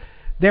teenagers,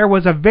 there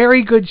was a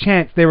very good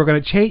chance they were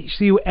going to chase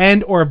you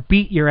and or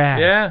beat your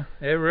ass. Yeah,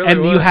 it really and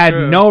was. And you had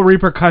true. no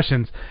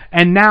repercussions.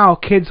 And now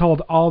kids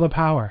hold all the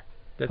power.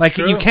 That's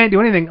true. You can't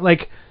do anything.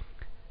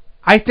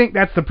 I think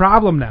that's the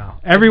problem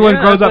now. Everyone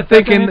grows up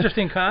thinking. That's an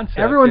interesting concept.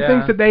 Everyone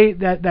thinks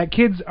that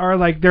kids are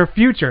like their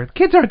future.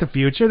 Kids aren't the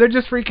future. They're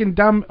just freaking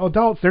dumb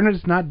adults. They're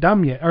just not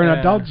dumb yet, or not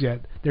adults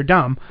yet. They're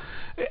dumb.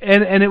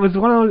 And it was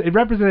one of those. It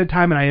represented a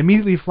time, and I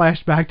immediately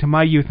flashed back to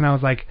my youth, and I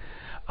was like,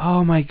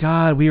 oh my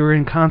God, we were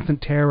in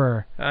constant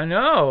terror. I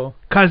know.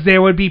 Because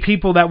there would be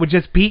people that would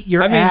just beat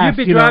your ass.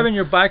 You'd be driving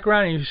your bike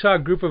around and you saw a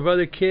group of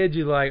other kids,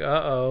 you're like,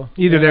 uh-oh.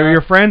 Either they were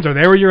your friends or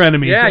they were your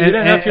enemies. Yeah, you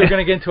didn't know if you were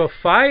going to get into a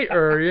fight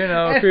or,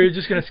 if you were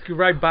just going to scoot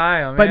right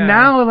by them. But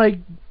now,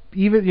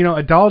 even,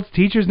 adults,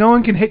 teachers, no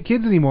one can hit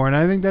kids anymore, and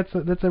I think that's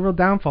a real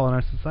downfall in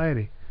our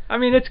society. I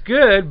mean, it's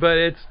good, but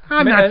it's...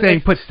 I'm not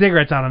saying put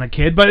cigarettes out on a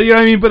kid, but you know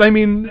what I mean. But I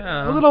mean,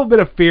 a little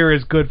bit of fear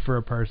is good for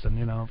a person,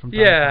 From time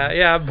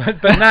to time.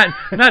 but not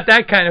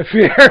that kind of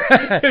fear,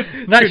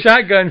 not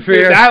shotgun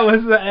fear. Dude, that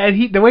was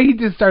the way he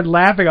just started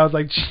laughing. I was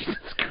like, Jesus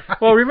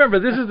Christ. Well, remember,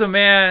 this is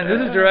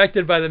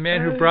directed by the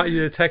man who brought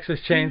you the Texas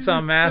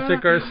Chainsaw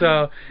Massacre,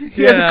 so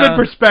he has a good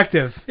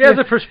perspective. He has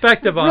a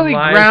perspective on really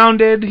life.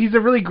 Grounded. He's a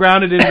really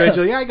grounded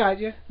individual. Yeah, I got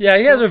you. Yeah,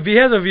 he has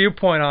a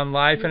viewpoint on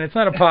life, and it's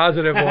not a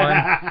positive one.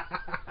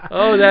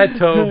 Oh, that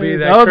Toby!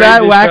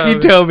 That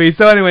wacky Toby.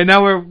 So anyway,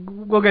 now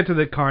we'll get to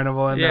the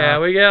carnival. And,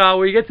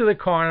 we get to the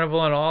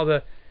carnival and all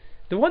the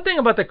one thing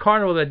about the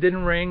carnival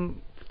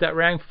that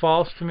rang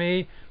false to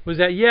me was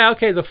that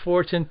the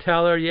fortune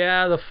teller,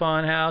 the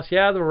fun house,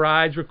 the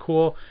rides were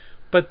cool,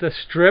 but the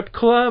strip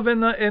club in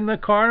the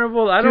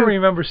carnival, I don't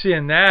remember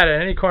seeing that at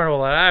any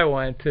carnival that I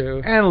went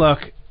to. And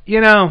look,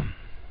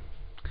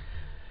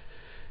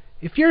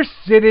 if you're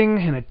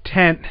sitting in a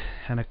tent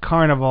in a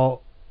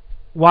carnival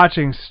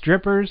watching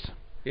strippers,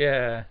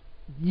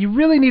 you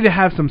really need to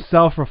have some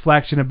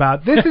self-reflection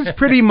about this. Is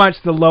pretty much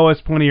the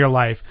lowest point of your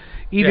life.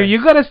 Either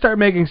you got to start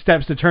making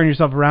steps to turn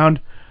yourself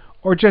around,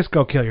 or just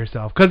go kill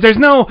yourself. Because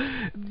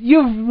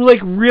you've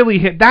really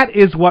hit. That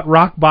is what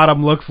rock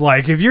bottom looks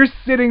like. If you're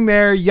sitting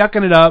there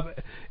yucking it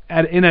up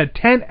in a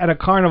tent at a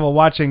carnival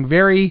watching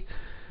has-been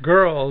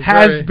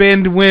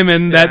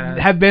women that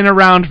have been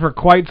around for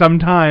quite some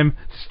time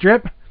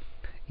strip,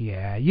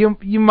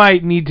 you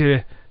might need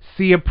to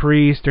see a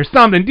priest or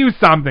something, do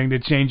something to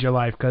change your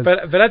life. But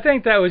I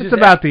think that was just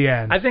about the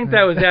end. I think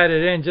that was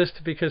added in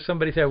just because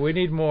somebody said we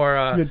need more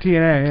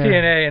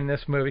TNA in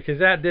this movie, because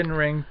that didn't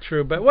ring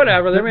true. But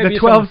whatever, there may be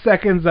 12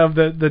 seconds of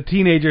the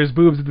teenager's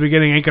boobs at the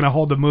beginning ain't gonna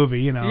hold the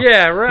movie,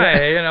 Yeah,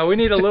 right. We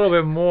need a little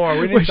bit more.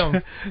 We need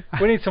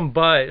some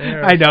butt.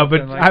 I know,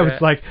 but I was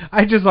like,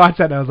 I just watched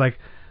that and I was like,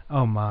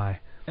 oh my.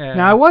 Yeah.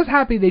 Now I was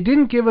happy they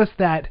didn't give us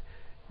that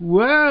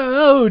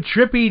whoa,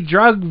 trippy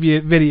drug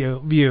view. They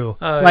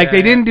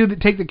didn't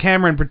take the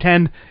camera and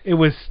pretend it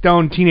was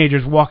stoned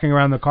teenagers walking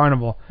around the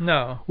carnival.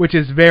 No. Which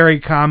is very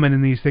common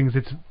in these things.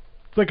 It's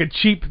like a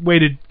cheap way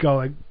to go,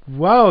 like,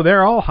 whoa,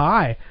 they're all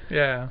high.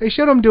 Yeah. They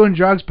showed them doing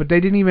drugs, but they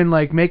didn't even,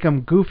 make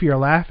them goofy or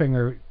laughing,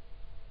 or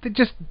they're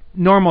just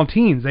normal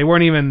teens. They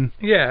weren't even...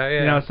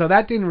 Yeah. So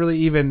that didn't really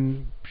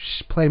even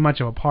play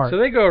much of a part. So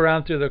they go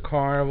around through the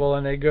carnival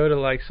and they go to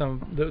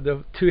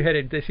the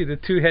two-headed. They see the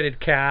two-headed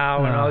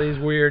cow and all these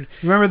weird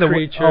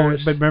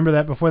creatures. But remember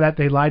that before that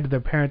they lied to their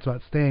parents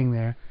about staying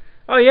there.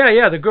 Oh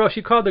yeah. The girl,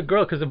 she called the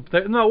girl because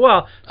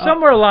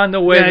somewhere along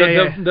the way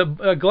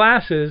the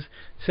glasses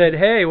said,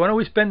 "Hey, why don't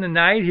we spend the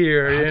night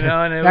here?" And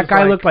that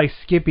guy looked like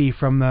Skippy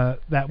from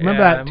remember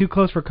that Too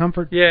Close for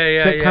Comfort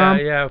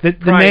sitcom? Yeah.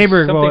 The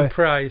neighbor boy,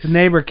 Price. the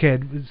neighbor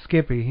kid,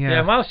 Skippy.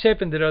 Yeah, Miles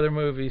Chapin did other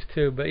movies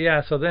too, but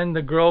so then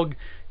the girl,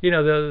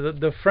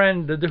 the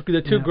friend,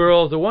 the two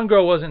girls, the one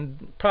girl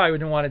probably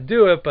didn't want to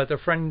do it, but the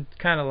friend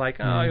kind of like,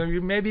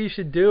 maybe you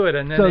should do it,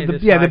 and then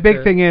the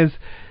big thing is,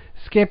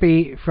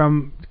 Skippy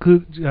from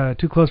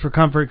Too Close for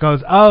Comfort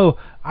goes, "Oh,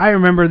 I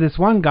remember this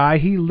one guy.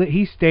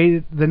 He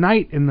stayed the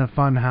night in the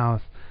fun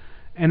house."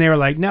 And they were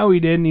like, "No, he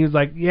didn't." He was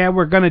like, "Yeah,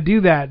 we're going to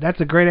do that. That's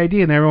a great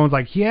idea." And everyone's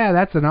like, "Yeah,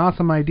 that's an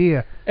awesome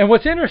idea." And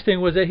what's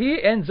interesting was that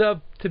he ends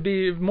up to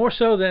be more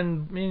so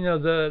than, you know,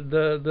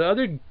 the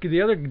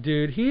other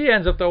dude. He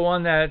ends up the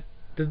one that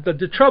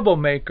the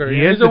troublemaker.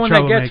 He's the one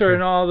that gets her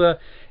in all the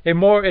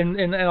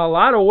in a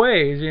lot of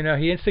ways. You know,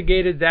 he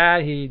instigated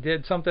that. He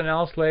did something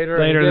else later.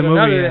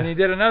 And he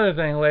did another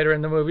thing later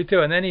in the movie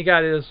too. And then he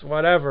got his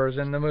whatevers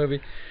in the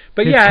movie.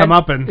 But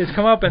It's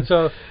comeuppance.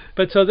 So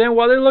then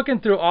while they're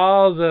looking through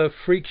all the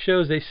freak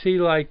shows, they see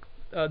like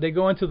they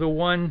go into the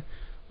one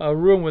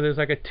room where there's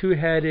like a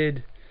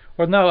two-headed,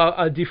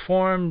 a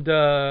deformed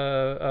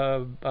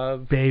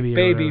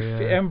baby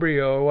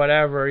embryo or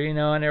whatever, you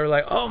know, and they were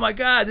like, "Oh my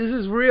God, this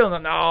is real."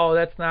 No,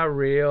 that's not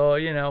real,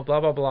 you know,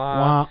 blah blah blah.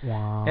 Wah,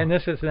 wah. And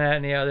this is that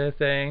and the other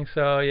thing.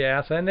 So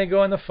yeah, so then they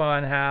go in the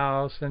fun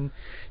house, and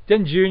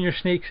then Junior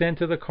sneaks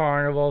into the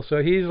carnival,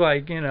 so he's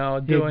like, you know,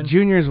 doing. Yeah,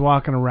 Junior's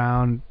walking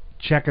around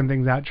checking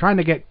things out, trying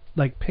to get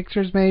like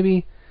pictures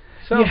maybe.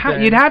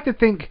 You'd have to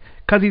think,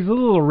 because he's a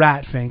little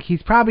rat fink.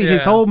 He's probably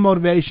his whole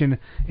motivation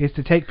is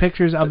to take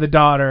pictures of the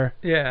daughter.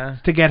 Yeah.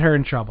 To get her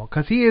in trouble,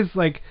 because he is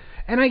like,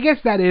 and I guess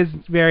that is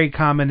very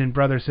common in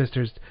brother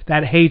sisters,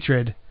 that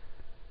hatred.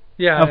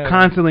 Yeah. Of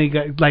constantly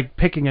like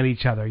picking at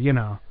each other, you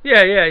know.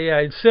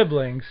 Yeah.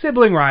 Siblings.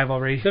 Sibling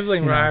rivalry.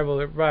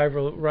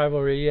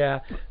 Rivalry. Yeah.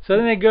 So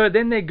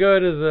then they go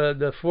to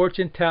the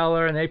fortune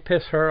teller and they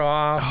piss her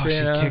off. Oh,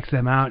 she kicks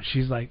them out.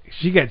 She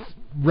gets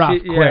rough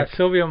quick. Yeah,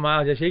 Sylvia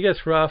Miles. She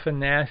gets rough and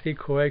nasty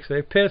quick. So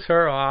they piss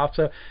her off.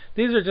 So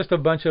these are just a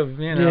bunch of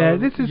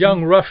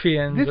young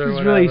ruffians. This is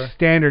whatever. Really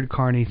standard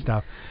carny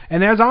stuff.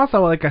 And there's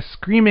also like a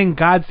screaming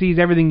God sees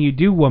everything you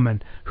do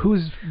woman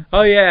who's she's just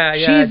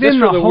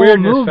in the whole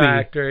movie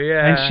factor,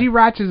 yeah. And she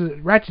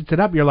ratchets it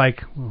up. You're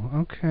like,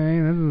 okay,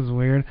 this is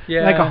weird.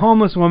 Yeah. Like a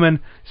homeless woman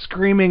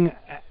screaming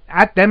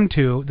at them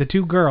two, the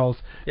two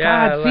girls.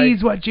 God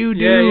sees what you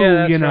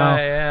do, you know.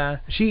 Right, yeah.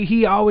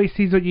 He always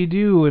sees what you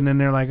do, and then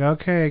they're like,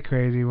 okay,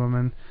 crazy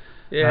woman.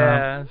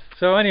 Yeah.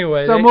 So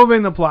anyway.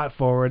 Moving the plot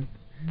forward,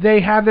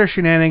 they have their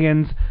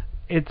shenanigans.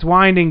 It's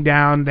winding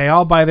down. They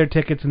all buy their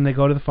tickets and they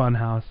go to the fun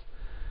house.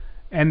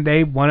 And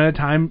they, one at a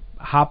time,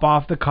 hop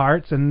off the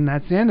carts, and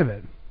that's the end of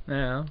it.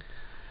 Yeah.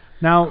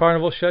 Now,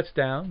 carnival shuts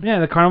down. Yeah,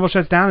 the carnival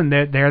shuts down, and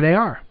there they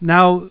are.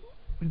 Now,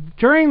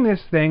 during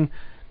this thing,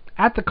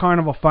 at the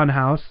carnival fun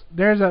house,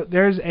 there's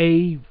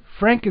a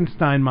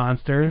Frankenstein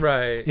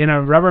monster in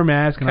a rubber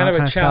mask and kind all of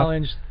kinds a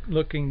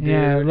challenged-looking dude.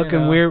 Yeah,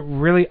 looking weird,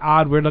 really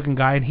odd, weird-looking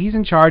guy, and he's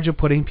in charge of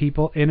putting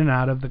people in and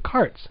out of the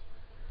carts.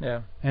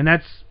 Yeah. And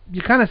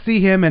you kind of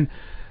see him, and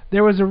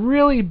there was a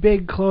really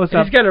big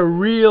close-up. He's got a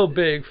real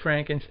big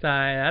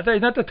Frankenstein. I thought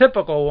he's not the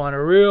typical one,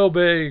 a real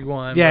big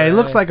one. Yeah, it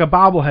looks like a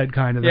bobblehead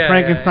kind of. The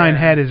Frankenstein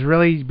head is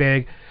really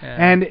big. Yeah.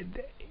 And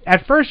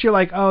at first you're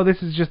like, oh,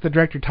 this is just the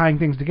director tying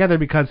things together,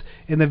 because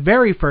in the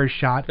very first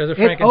shot,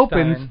 it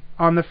opens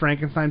on the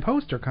Frankenstein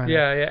poster kind of.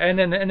 Yeah, and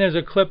then there's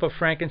a clip of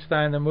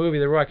Frankenstein in the movie.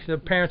 The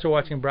parents are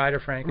watching Bride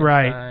of Frankenstein.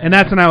 Right, and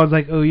that's when I was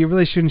like, oh, you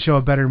really shouldn't show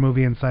a better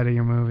movie inside of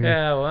your movie.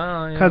 Yeah,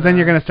 well, because then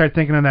you're going to start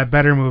thinking of that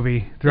better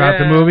movie throughout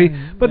the movie.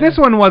 But this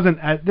one wasn't.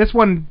 This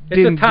one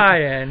didn't. It's a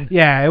tie-in.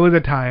 Yeah, it was a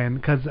tie-in,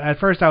 because at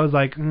first I was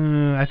like,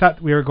 I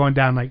thought we were going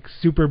down like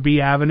Super B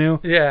Avenue.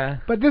 Yeah.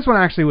 But this one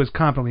actually was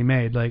competently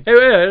made. Like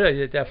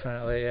it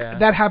definitely, yeah.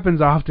 That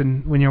happens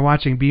often when you're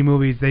watching B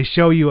movies. They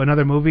show you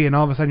another movie, and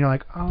all of a sudden you're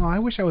like, oh, I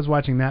wish I was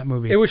watching that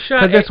movie. It was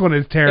shot. But this one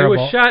is terrible. It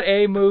was shot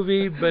a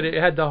movie, but it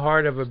had the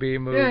heart of a B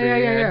movie.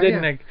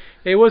 Yeah.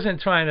 It wasn't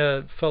trying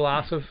to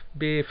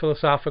be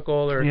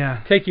philosophical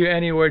or take you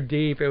anywhere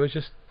deep. It was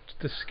just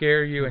to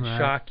scare you and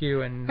shock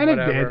you and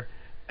whatever.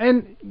 It did.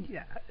 And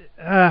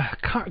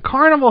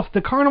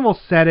the carnival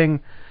setting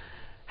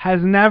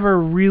has never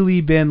really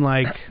been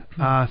like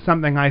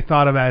something I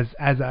thought of as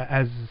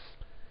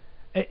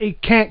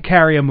it can't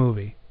carry a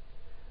movie.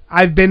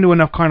 I've been to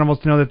enough carnivals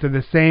to know that they're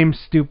the same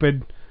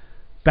stupid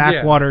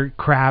backwater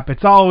crap.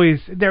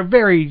 They're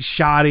very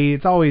shoddy.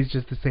 It's always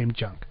just the same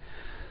junk.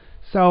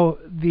 So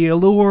the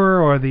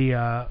allure or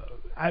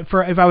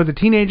if I was a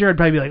teenager, I'd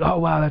probably be like, oh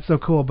wow, that's so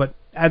cool. But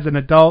as an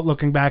adult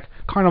looking back,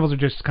 carnivals are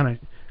just kind of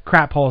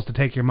crap holes to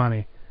take your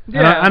money.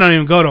 Yeah. I don't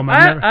even go to them.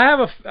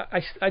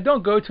 I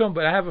don't go to them,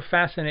 but I have a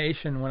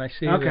fascination when I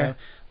see them.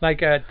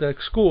 Like at the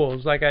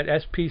schools, like at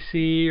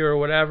SPC or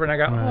whatever, and I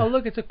go, oh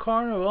look, it's a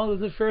carnival. Oh,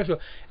 there's a Ferris wheel.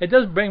 It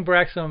does bring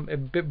back some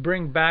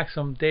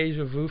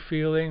deja vu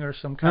feeling or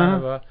some kind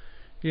of a,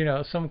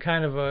 some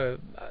kind of a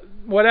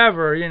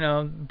whatever,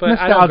 But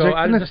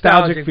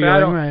nostalgic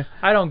feeling.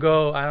 I don't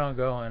go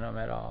in them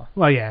at all.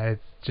 Well, yeah,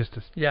 it's just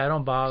I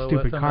don't bother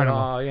with them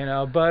carnival. at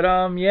all, But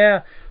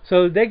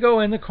so they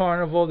go in the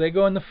carnival, they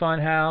go in the fun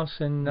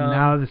house, and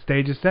now the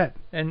stage is set,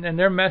 and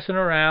they're messing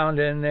around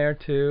in there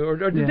too.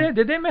 Or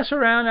did they mess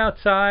around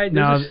outside?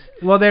 No,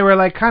 well they were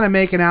like kind of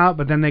making out,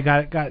 but then they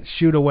got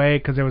shooed away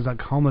because there was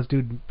like a homeless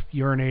dude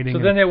urinating. So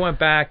then they went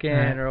back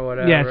in or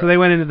whatever. Yeah, so they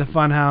went into the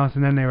fun house,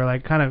 and then they were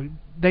like kind of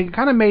they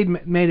kind of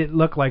made it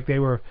look like they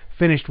were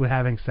finished with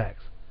having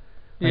sex.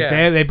 Like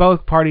Yeah. They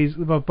both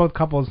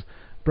couples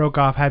broke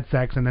off, had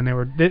sex, and then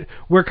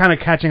we're kind of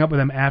catching up with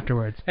them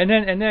afterwards. And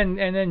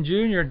then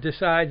Junior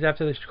decides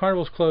after the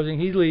carnival's closing,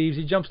 he leaves.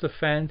 He jumps the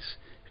fence.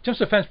 He jumps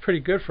the fence pretty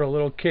good for a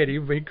little kid.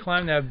 He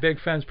climbed that big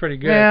fence pretty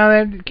good.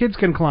 Yeah, kids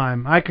can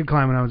climb. I could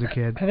climb when I was a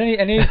kid. And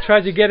then he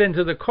tries to get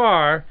into the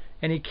car,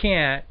 and he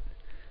can't.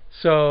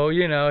 So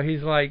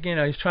he's like,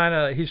 he's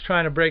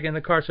trying to break in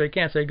the car, so he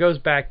can't. So he goes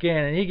back in,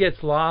 and he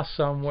gets lost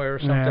somewhere or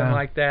something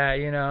like that,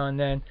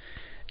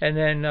 And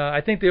then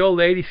I think the old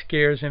lady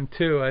scares him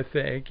too. I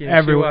think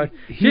everyone.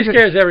 She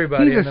scares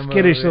everybody. He's a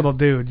skittish little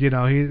dude.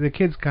 The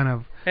kid's kind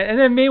of. And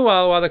then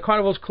meanwhile, while the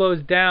carnival's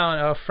closed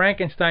down,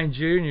 Frankenstein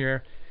Jr.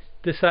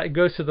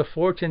 goes to the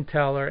fortune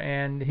teller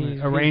and he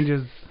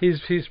arranges.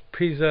 He's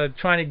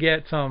trying to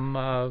get some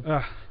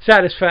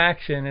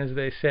satisfaction, as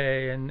they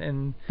say,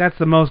 and that's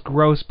the most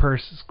gross per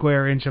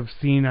square inch of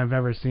scene I've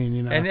ever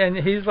seen. And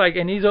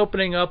he's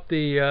opening up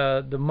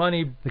the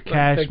money, the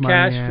cash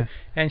money, yeah.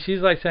 And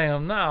she's like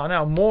saying,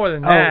 no, more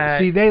than that. Oh,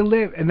 see, they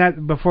live, and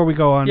that before we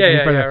go on.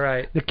 Yeah,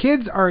 right. The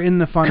kids are in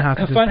the funhouse.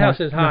 The funhouse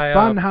is high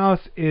up. The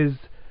funhouse is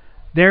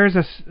there's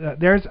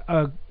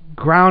a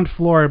ground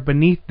floor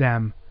beneath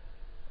them,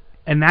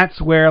 and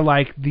that's where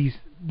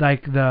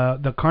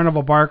the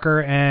Carnival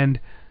Barker and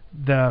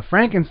the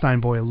Frankenstein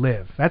boy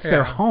live. That's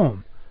their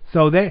home.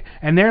 So they're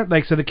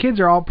the kids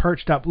are all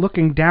perched up,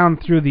 looking down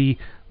through the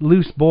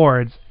loose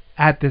boards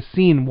at the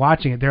scene,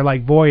 watching it. They're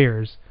like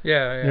voyeurs.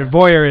 Yeah. Their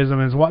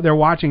voyeurism is what they're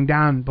watching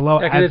down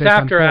below. Yeah, as it's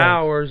after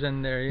hours,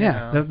 and they're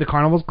the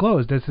carnival's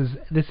closed. This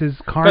is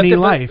carny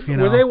life.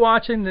 Were they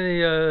watching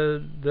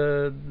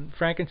the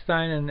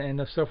Frankenstein and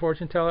the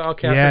fortune teller?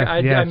 Okay,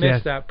 I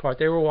missed that part.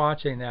 They were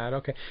watching that.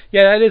 Okay,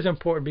 yeah, that is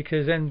important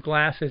because then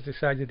Glasses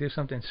decides to do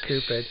something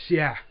stupid.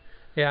 Yeah.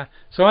 Yeah.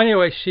 So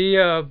anyway, she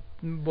hands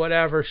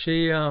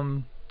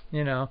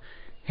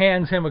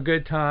him a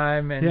good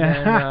time, and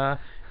then.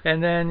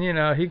 And then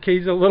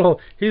he's a little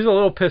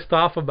pissed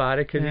off about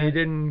it because he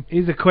didn't.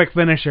 He's a quick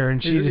finisher,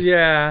 and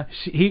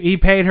he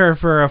paid her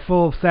for a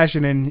full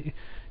session and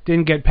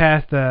didn't get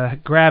past the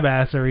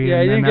grabassery.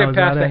 Yeah, he didn't get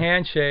past the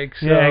handshake.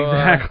 So, yeah,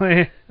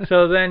 exactly.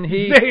 So then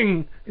he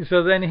Zing!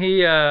 So then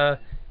he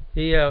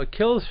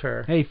kills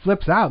her. Hey, he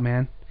flips out,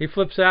 man. He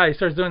flips out. He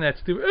starts doing that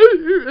stupid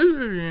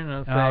thing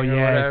or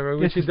whatever,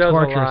 which he does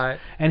torturous. A lot.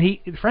 And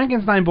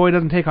Frankenstein boy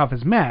doesn't take off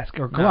his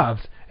mask or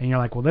gloves, and you're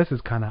like, well, this is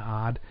kind of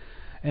odd.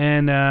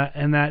 And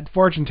that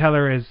fortune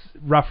teller is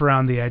rough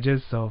around the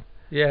edges, so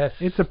yes,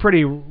 it's a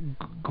pretty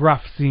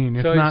gruff scene.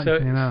 It's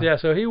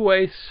So he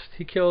wastes,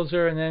 he kills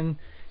her, and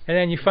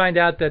then you find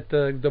out that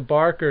the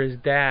Barker is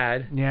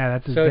dad. Yeah,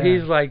 that's his so dad.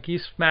 he's like, he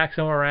smacks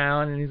him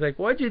around, and he's like,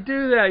 "Why'd you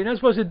do that? You're not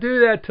supposed to do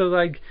that to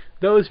like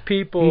those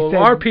people,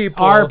 our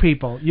people. Our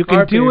people. You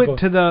can do it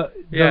to the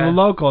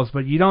locals,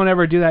 but you don't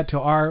ever do that to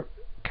our."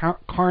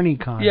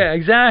 CarnyCon. Yeah,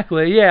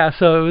 exactly. Yeah,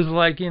 so it was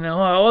like,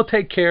 we'll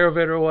take care of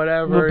it or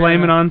whatever. We'll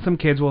blame it on some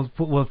kids. We'll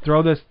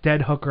throw this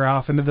dead hooker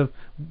off into the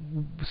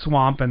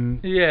swamp, and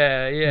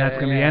that's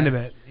gonna be the end of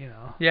it.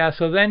 Yeah.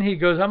 So then he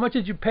goes, "How much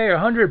did you pay her?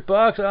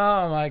 $100?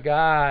 Oh my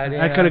God!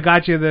 I could have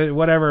got you the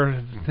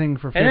whatever thing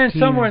for $15." And then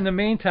somewhere in the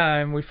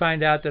meantime, we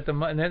find out that the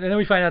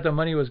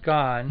money was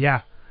gone.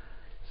 Yeah.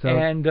 So,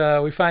 and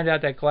we find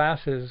out that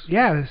Glasses.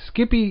 Yeah,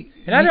 Skippy.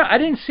 And I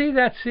didn't see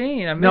that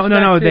scene.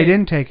 No, they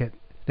didn't take it.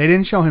 They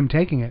didn't show him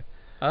taking it.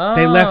 Oh.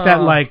 They left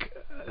that like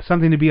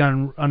something to be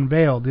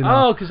unveiled.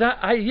 Oh, because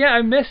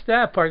I missed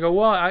that part. I go,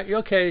 well,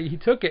 okay, he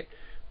took it,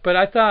 but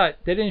I thought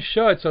they didn't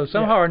show it. So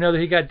somehow or another,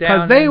 he got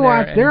down.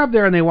 Because they're up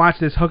there and they watch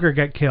this hooker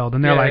get killed,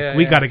 and they're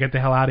we got to get the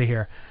hell out of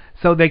here.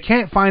 So they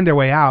can't find their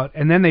way out,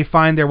 and then they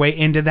find their way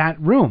into that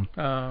room.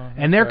 Oh.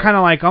 And they're kind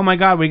of like, oh my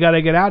God, we got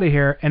to get out of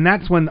here. And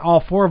that's when all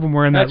four of them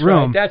were in that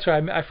room. That's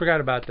right. I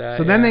forgot about that.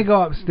 So then they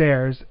go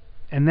upstairs,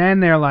 and then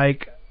they're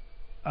like.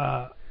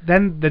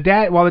 Then the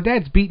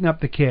dad's beating up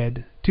the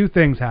kid, two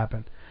things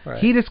happen. Right.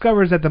 He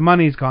discovers that the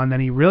money's gone, then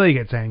he really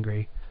gets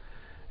angry.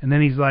 And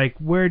then he's like,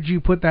 "Where'd you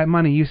put that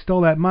money? You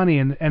stole that money."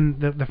 And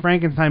the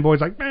Frankenstein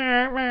boy's like,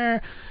 "Bah, bah."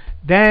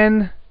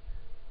 Then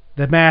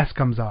the mask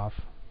comes off.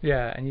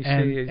 Yeah, and you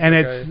see and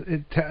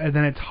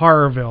then it's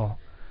Horrorville.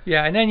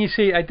 Yeah, and then you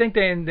see, I think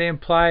they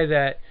imply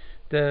that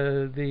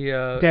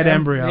the dead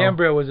embryo. The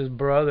embryo was his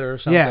brother or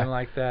something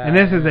like that. And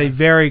this is a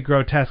very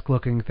grotesque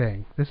looking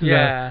thing. This is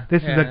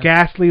a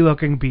ghastly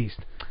looking beast.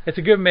 It's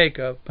a good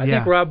makeup. I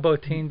think Rob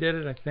Bottin did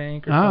it, or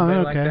something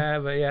like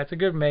that. But yeah, it's a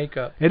good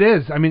makeup. It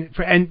is. I mean,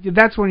 and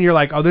that's when you're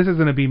like, oh, this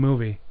isn't a B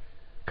movie.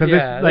 Because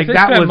that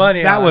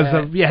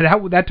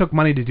took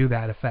money to do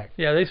that effect.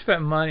 Yeah, they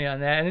spent money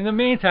on that. And in the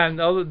meantime,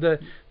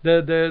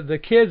 the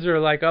kids are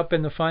like up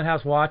in the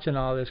funhouse watching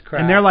all this crap.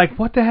 And they're like,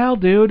 "What the hell,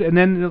 dude?" And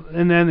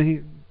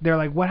then they're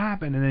like, "What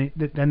happened?" And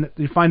then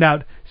you find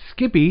out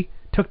Skippy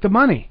took the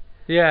money.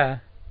 Yeah.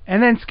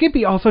 And then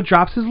Skippy also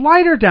drops his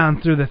lighter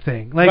down through the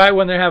thing. Like, right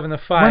when they're having the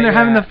fight. When they're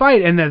having the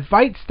fight, and the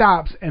fight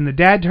stops, and the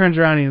dad turns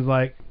around and he's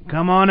like,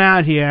 "Come on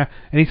out here,"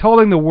 and he's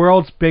holding the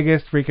world's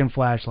biggest freaking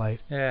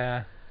flashlight.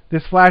 Yeah.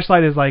 This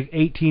flashlight is like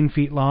 18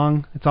 feet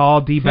long. It's all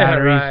D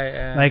batteries. Yeah, right,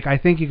 yeah. Like I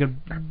think you could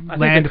I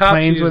land think the cops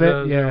planes use with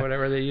those it. or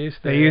whatever they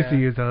used to. They used to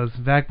use those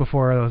back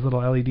before those little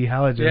LED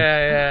halogens.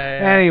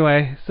 Yeah.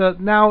 Anyway, so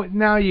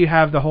now you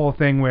have the whole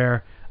thing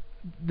where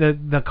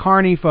the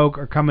carny folk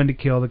are coming to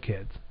kill the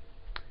kids.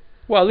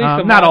 Well, at least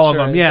the not monster, all of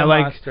them. Yeah, the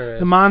like monster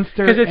the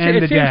monster and the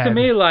dad. It seems to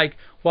me like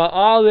while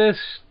all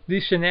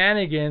these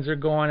shenanigans are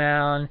going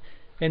on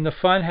in the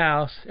fun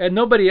house, and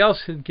nobody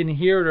else can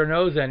hear it or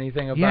knows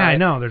anything about it. Yeah, I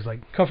know. There's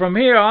like from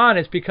here on,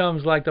 it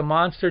becomes like the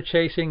monster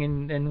chasing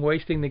and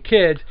wasting the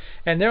kids,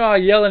 and they're all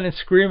yelling and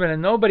screaming,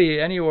 and nobody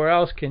anywhere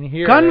else can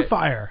hear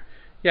gunfire.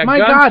 It. Yeah, my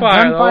God,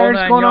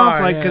 gunfire's going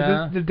off yards, like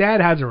because the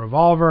dad has a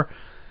revolver.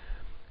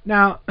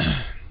 Now,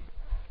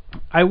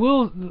 I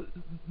will.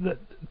 The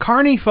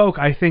carny folk,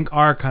 I think,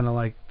 are kind of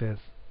like this,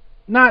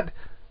 not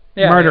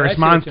murderous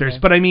monsters,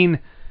 but I mean,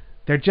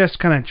 they're just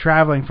kind of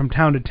traveling from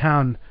town to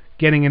town,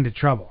 getting into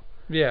trouble.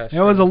 Yeah,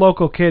 there was a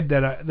local kid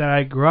that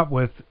I grew up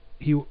with.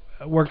 He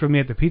worked with me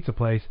at the pizza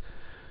place,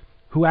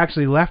 who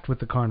actually left with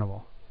the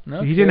carnival.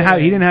 No he didn't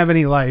have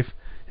any life,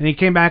 and he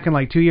came back in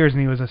like 2 years,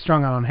 and he was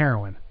strung out on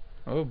heroin.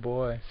 Oh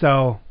boy!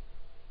 So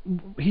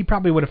he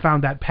probably would have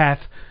found that path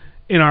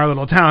in our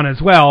little town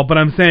as well. But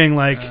I'm saying,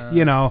 like,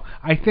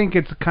 I think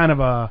it's kind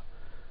of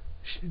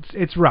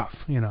it's rough,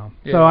 Yeah,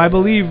 so I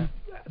believe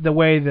the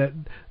way that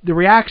the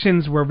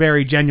reactions were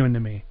very genuine to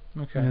me.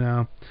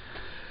 Okay.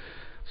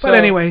 But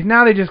anyway,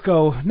 now they just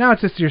go. Now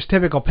it's just your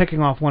typical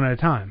picking off one at a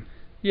time.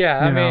 Yeah,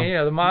 I mean,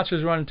 the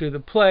monster's running through the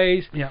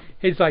place. Yeah.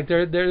 It's like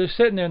they're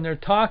sitting there and they're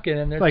talking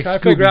and they're like trying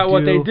to figure out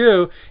what they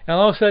Scooby-Doo. do. And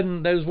all of a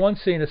sudden, there's one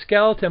scene, a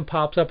skeleton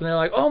pops up and they're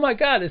like, "Oh my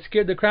God!" It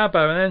scared the crap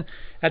out of them. And then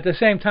at the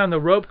same time, the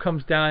rope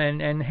comes down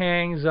and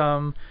hangs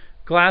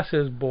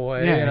Glasses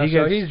Boy. Yeah,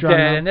 so he's dead, up.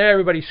 and then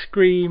everybody's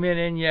screaming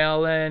and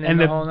yelling and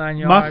the whole nine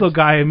yards. Muscle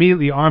guy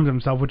immediately arms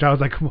himself, which I was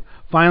like,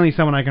 finally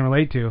someone I can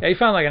relate to. Yeah, he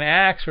found like an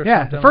axe or something.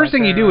 Yeah, the first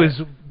thing that, you do right?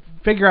 is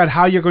figure out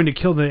how you're going to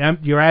kill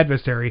your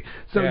adversary.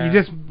 So you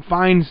just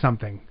find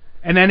something,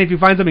 and then if you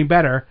find something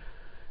better,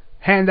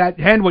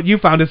 hand what you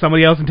found to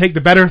somebody else and take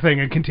the better thing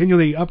and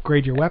continually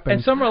upgrade your weapon.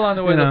 And somewhere along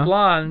the way, the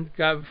blonde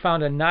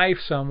found a knife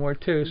somewhere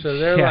too, so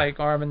they're like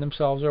arming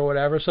themselves or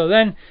whatever. So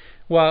then,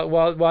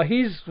 while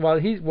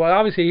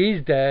obviously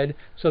he's dead,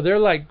 so they're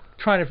like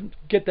trying to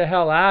get the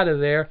hell out of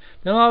there.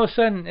 Then all of a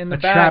sudden, in the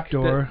back,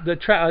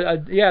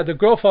 the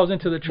girl falls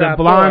into the trap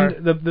door.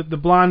 The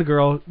blonde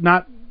girl,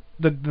 not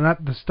the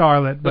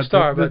starlet, but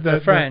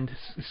the friend,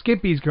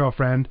 Skippy's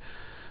girlfriend,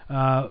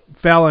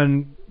 fell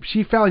and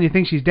you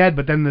think she's dead,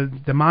 but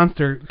then the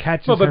monster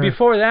catches her. But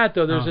before that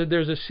though,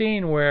 there's a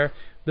scene where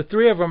the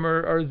three of them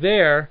are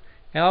there,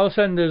 and all of a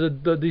sudden there's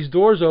these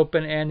doors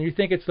open, and you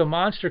think it's the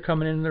monster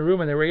coming in the room,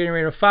 and they're getting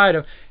ready to fight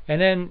him, and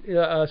then the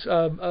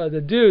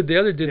other dude,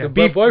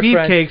 the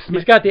boyfriend,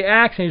 he's got the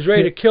axe and he's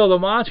ready to kill the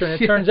monster,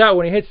 and it turns out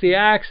when he hits the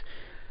axe,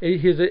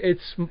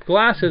 it's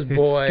Glasses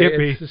Boy.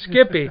 It's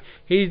Skippy.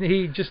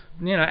 He just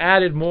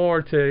added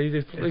more to. He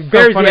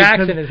buries the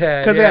axe in his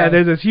head. Because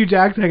there's this huge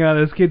axe hanging out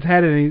of this kid's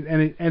head,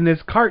 and this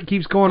cart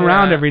keeps going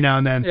around every now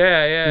and then.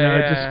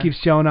 It just keeps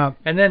showing up.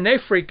 And then they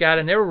freak out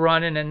and they're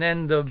running, and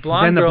then the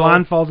blonde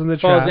girl falls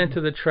into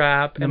the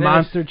trap. And the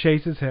monster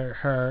chases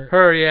her.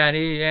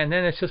 And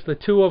then it's just the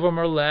two of them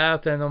are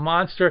left, and the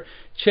monster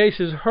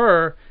chases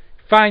her,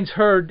 finds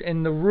her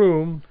in the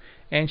room,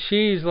 and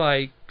she's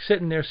like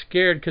sitting there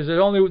scared because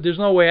there's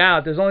no way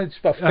out. There's only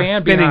a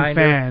fan behind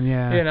her.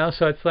 Yeah.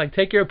 So it's like,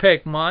 take your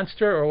pick,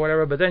 monster or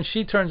whatever. But then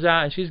she turns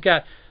out and she's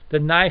got the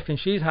knife and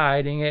she's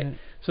hiding it.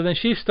 So then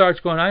she starts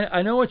going,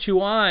 I know what you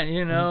want,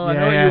 I know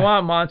what you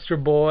want, monster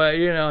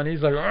boy, and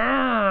he's like,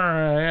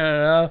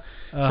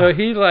 So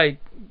he like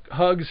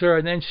hugs her,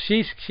 and then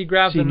she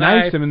grabs the knife. She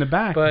knifes him in the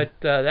back. But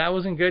that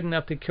wasn't good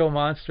enough to kill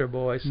Monster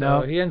Boy,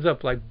 so he ends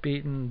up like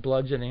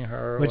bludgeoning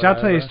her. Which I'll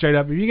tell you straight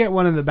up, if you get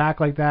one in the back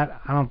like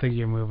that, I don't think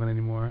you're moving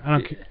anymore. I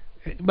don't care.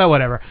 But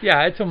whatever.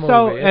 Yeah, it's a movie.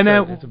 So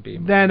it's a B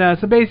movie.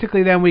 So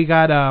basically then we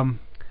got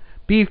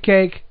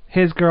Beefcake,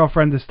 his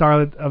girlfriend, the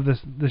starlet of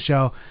the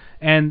show,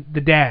 and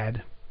the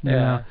dad. You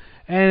know?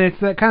 And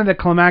it's that kind of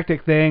the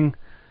climactic thing.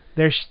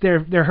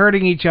 They're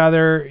hurting each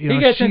other. He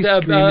gets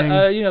into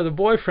the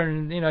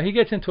boyfriend. He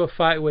gets into a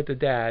fight with the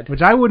dad,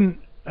 which I wouldn't.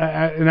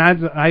 I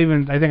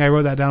think I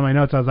wrote that down in my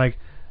notes. I was like,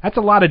 that's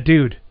a lot of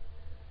dude,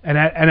 and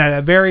at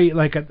a very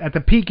at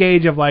the peak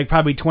age of like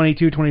probably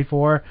 22,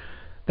 24,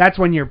 that's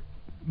when you're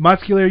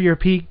muscular, you're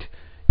peaked,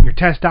 your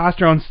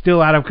testosterone's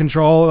still out of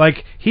control.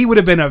 Like he would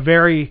have been a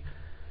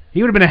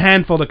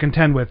handful to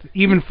contend with,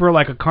 even for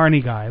like a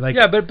carny guy.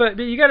 But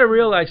you got to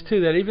realize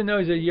too that even though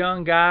he's a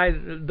young guy,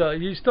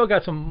 you still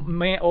got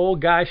some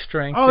old guy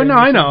strength. Oh no,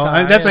 I know.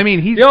 I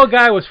mean, the old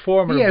guy was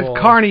formidable. He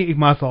has carny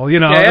muscle, he's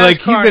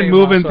been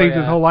moving things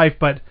his whole life,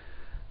 but.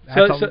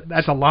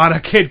 That's a lot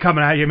of kid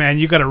coming at you, man.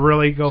 You got to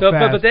really go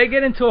fast. But they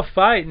get into a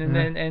fight,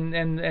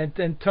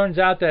 and turns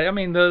out that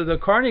the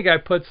carny guy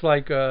puts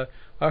like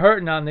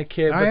hurting on the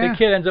kid, but the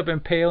kid ends up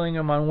impaling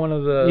him on one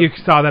of the... You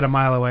saw that a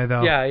mile away,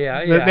 though.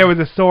 Yeah. There was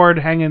a sword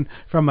hanging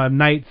from a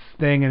knight's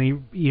thing,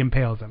 and he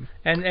impales him.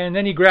 And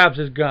then he grabs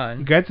his gun.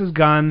 He gets his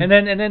gun. And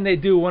then they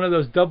do one of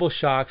those double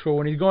shocks where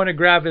when he's going to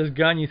grab his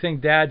gun, you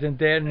think Dad's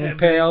dead and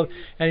impaled,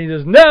 and he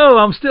says, "No,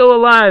 I'm still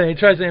alive." And he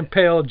tries to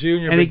impale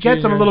Junior. And he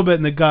gets him a little bit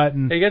in the gut.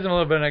 He gets him a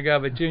little bit in the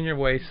gut, but Junior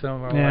wastes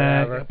him or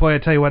whatever. Boy, I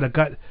tell you what,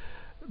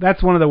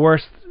 that's one of the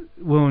worst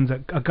wounds.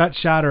 A gut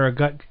shot or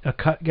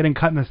getting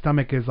cut in the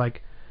stomach is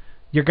like,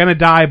 you're going to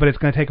die, but it's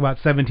going to take about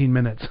 17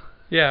 minutes.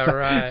 Yeah,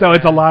 right. So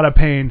it's a lot of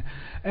pain.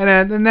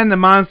 And then the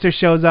monster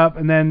shows up,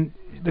 and then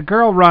the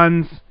girl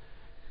runs,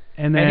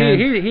 and then...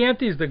 he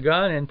empties the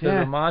gun into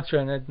the monster,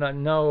 and it's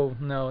no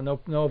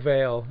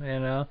avail, you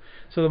know.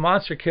 So the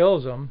monster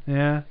kills him.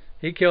 Yeah.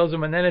 He kills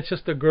him, and then it's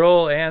just the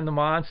girl and the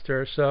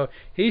monster. So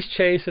he's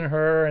chasing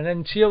her, and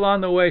then she,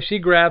 along the way, she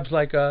grabs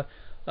like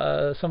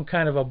some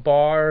kind of a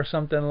bar or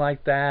something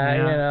like that,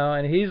 you know,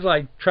 and he's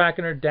like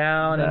tracking her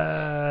down,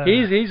 and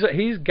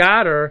he's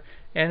got her,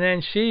 and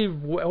then she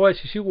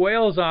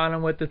wails on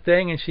him with the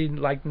thing, and she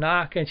like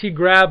and she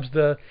grabs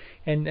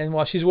and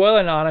while she's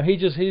wailing on him, he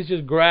just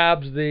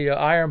grabs the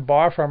iron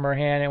bar from her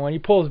hand, and when he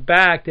pulls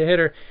back to hit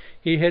her,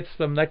 he hits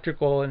the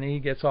electrical, and he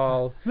gets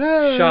all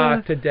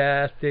shocked to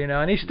death, you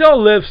know, and he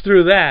still lives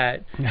through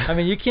that. I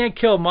mean, you can't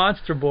kill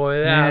Monster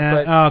Boy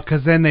but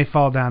because then they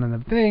fall down in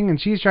the thing,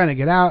 and she's trying to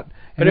get out.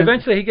 But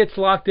eventually he gets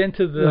locked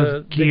into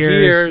the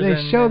gears.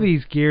 They show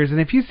these gears, and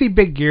if you see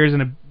big gears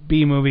in a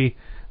B movie,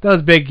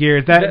 those big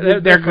gears,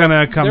 they're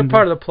gonna come. They're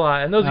part of the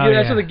plot, and those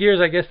that's the gears,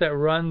 I guess, that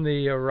run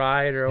the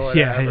ride or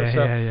whatever.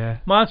 Yeah.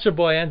 Monster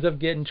Boy ends up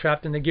getting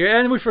trapped in the gear,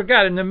 and we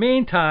forgot. In the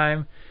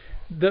meantime,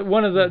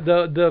 one of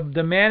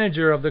the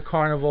manager of the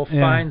carnival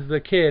finds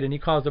the kid, and he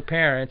calls the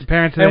parents.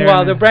 And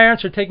while the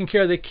parents are taking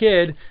care of the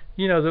kid,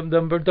 you know,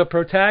 the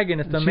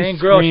protagonist, the main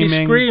girl, she's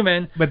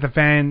screaming, but the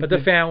fan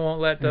won't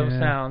let them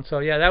sound.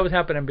 So that was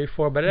happening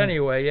before. But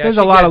anyway, there's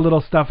a lot of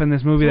little stuff in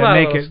this movie that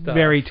make it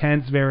very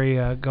tense, very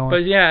going.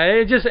 But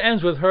it just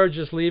ends with her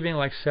just leaving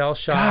like cell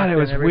shocked. God, it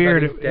was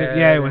weird.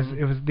 It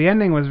was the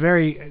ending was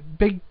very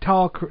big,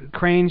 tall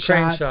crane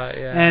shot.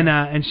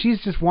 And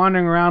she's just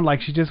wandering around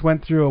like she just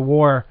went through a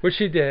war, which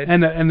she did.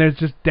 And there's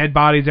just dead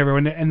bodies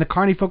everywhere, and the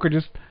carny folk are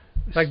just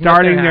like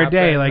starting their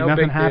day like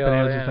nothing happened.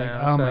 It was just like,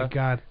 oh my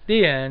God.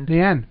 The end.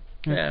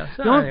 Yeah.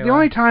 So the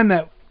only time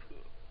that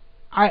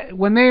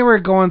when they were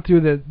going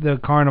through the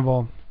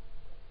carnival,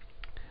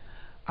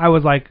 I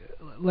was like,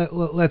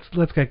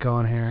 let's get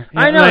going here.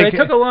 I know, it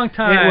took a long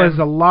time. It was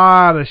a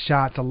lot of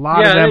shots, a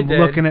lot of them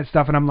looking at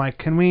stuff, and I'm like,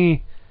 can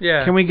we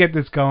get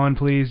this going,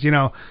 please? You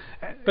know.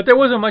 But there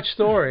wasn't much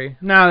story.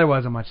 No, there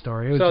wasn't much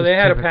story. It was so they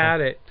had to pad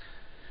it.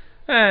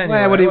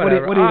 Anyway, what do you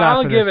got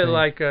I'll for give this it thing?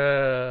 like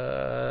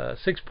a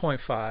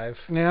 6.5.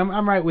 Yeah,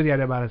 I'm right with you at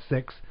about a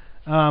 6.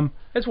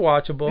 It's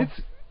watchable.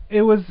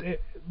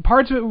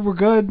 Parts of it were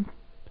good.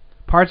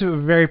 Parts of it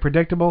were very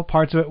predictable.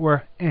 Parts of it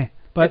were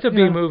But it's a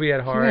B movie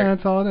at heart. Yeah,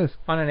 that's all it is.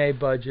 On an A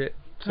budget.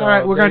 So all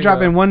right, we're going to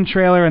drop in one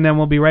trailer, and then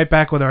we'll be right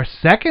back with our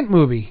second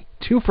movie.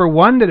 2 for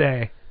 1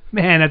 today.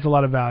 Man, that's a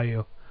lot of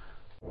value.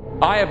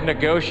 I have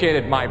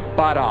negotiated my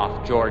butt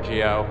off,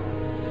 Giorgio.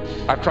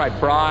 I've tried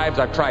bribes,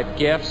 I've tried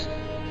gifts.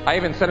 I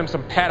even sent him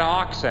some pet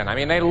oxen. I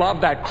mean, they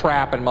love that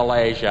crap in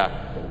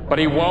Malaysia. But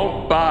he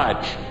won't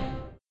budge.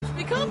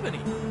 The company.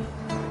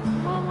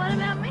 Well, what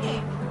about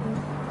me?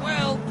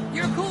 Well,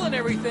 you're cool and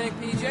everything,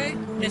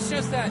 PJ. It's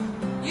just that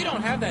you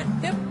don't have that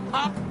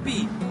hip-hop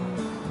beat.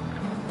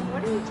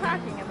 What are you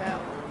talking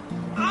about?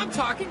 I'm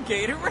talking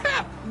Gator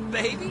rap,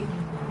 baby.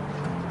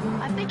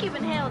 I think you've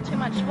inhaled too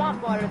much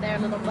swamp water there,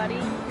 little buddy.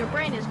 Your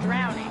brain is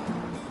drowning.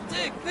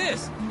 Dig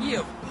this.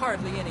 You've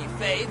hardly any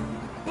faith.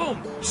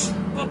 Boom,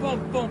 boom,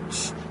 boom, boom,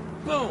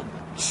 boom,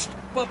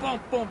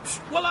 boom.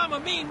 Well, I'm a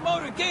mean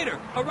motor gator,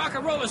 a rock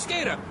and roller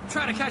skater.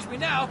 Try to catch me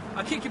now,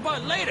 I'll kick your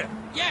butt later.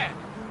 Yeah.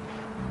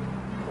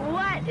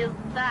 What is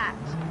that?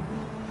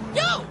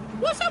 Yo,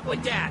 what's up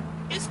with that?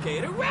 It's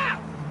Gator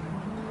Rap.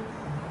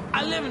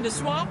 I live in the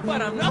swamp,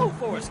 but I'm no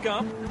Forrest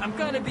Gump. I'm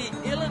gonna be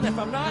illin' if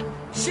I'm not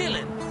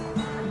chillin'.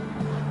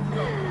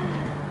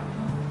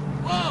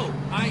 Whoa,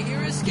 I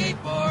hear a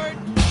skateboard.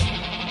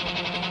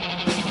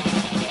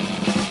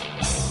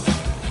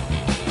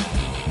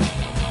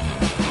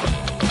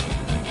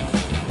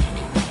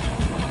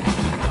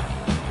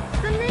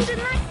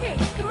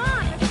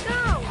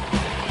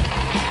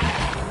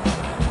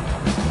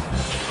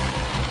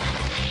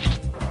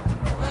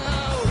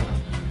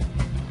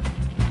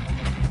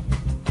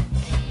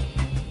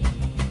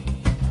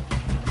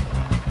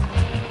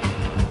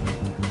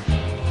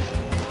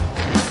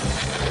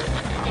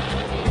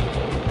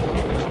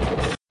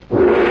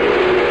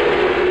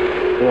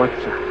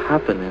 What's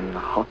happening,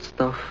 hot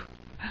stuff?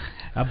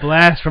 A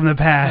blast from the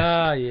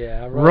past. Oh,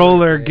 yeah.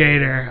 Roller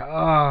Gator.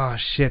 Oh,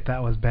 shit,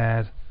 that was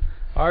bad.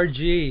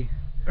 RG.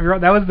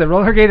 That was the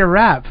Roller Gator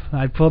rap.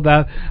 I pulled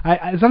out.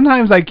 I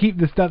sometimes I keep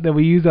the stuff that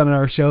we use on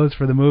our shows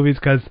for the movies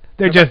because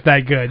they're just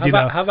that good.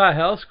 How about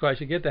Hell Squad?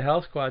 You get the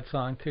Hell Squad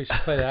song too. You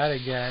should play that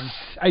again.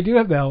 I do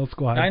have the Hell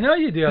Squad. I know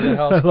you do have the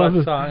Hell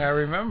Squad song. I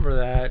remember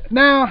that.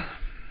 Now,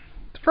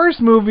 the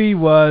first movie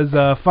was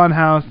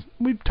Funhouse.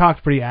 We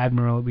talked pretty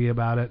admirably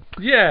about it.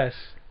 Yes.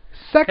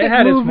 Second it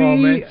had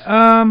movie, its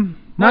moments.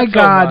 my Not so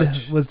God,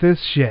 much. was this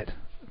shit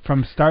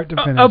from start to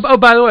finish. Oh,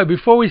 by the way,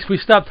 before we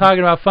stop talking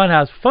about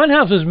Funhouse,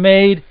 Funhouse was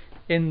made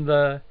in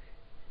the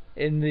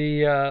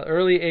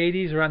early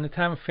 80s, around the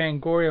time of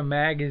Fangoria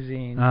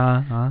magazine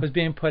was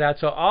being put out.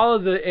 So all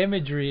of the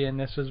imagery in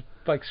this was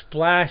like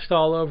splashed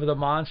all over the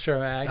Monster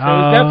Max. So it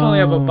was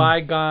definitely of a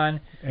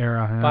bygone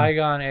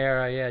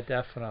era. Yeah,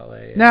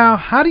 definitely. Yeah. Now,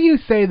 how do you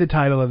say the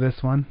title of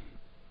this one?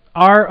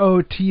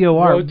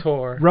 R-O-T-O-R.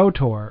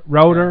 Rotor.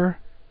 Rotor.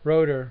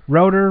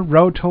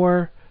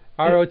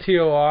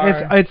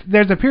 R-O-T-O-R.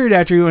 There's a period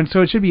after you, and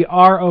so it should be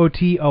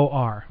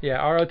R-O-T-O-R. Yeah,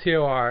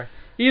 R-O-T-O-R.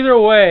 Either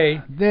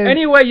way,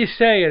 any way you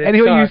say it,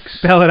 any way sucks. you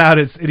spell it out,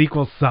 it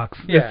equals sucks.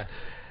 Yeah.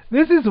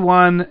 This is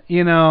one,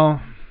 This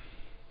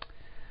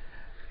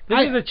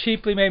is a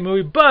cheaply made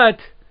movie, but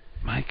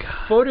my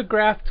God,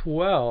 photographed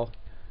well.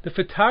 The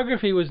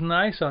photography was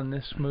nice on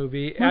this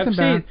movie. Wasn't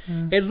bad.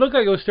 It looked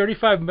like it was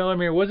 35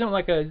 millimeter. It wasn't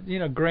like a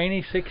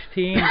grainy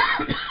 16.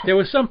 There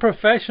was some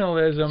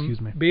professionalism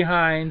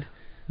behind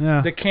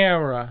the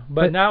camera,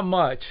 but not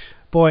much.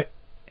 Boy,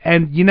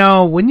 and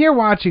when you're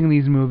watching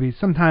these movies,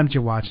 sometimes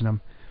you're watching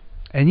them,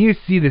 and you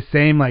see the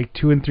same like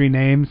 2 and 3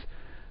 names,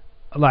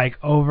 like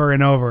over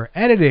and over.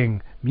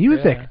 Editing,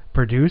 music,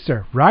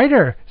 producer,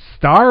 writer,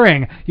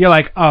 starring. You're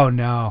like, oh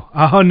no,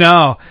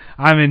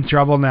 I'm in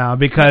trouble now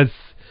because.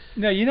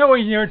 No, you know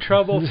when you're in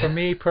trouble for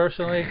me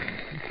personally?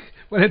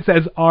 When it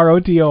says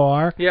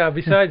R-O-T-O-R? Yeah,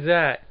 besides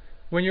that.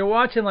 When you're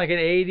watching like an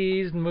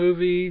 80s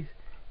movie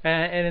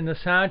and in the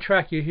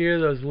soundtrack you hear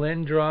those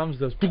Lynn drums,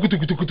 those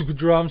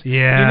drums,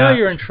 yeah. You know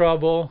you're in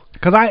trouble.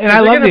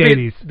 I love the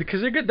 80s.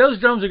 Because those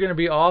drums are going to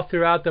be all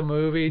throughout the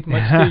movie,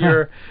 much to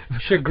your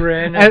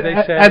chagrin, as they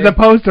say. As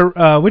opposed to,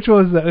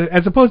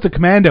 as opposed to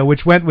Commando,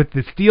 which went with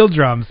the steel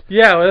drums.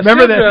 Yeah, well,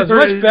 remember that?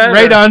 Much better.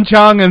 Radon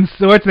Chung and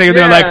Schwarzenegger,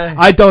 they're like,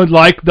 I don't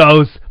like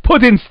those.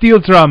 Put in steel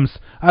drums.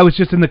 I was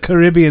just in the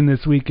Caribbean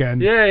this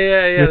weekend. Yeah.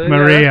 With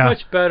Maria.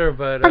 That's much better,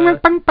 but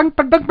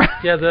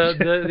yeah,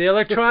 the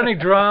electronic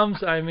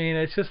drums. I mean,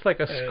 it's just like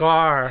a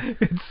scar.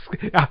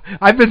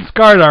 I've been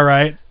scarred, all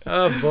right.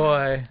 Oh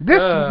boy.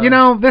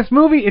 This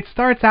movie. It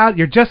starts out.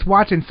 You're just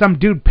watching some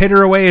dude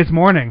pitter away his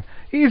morning.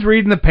 He's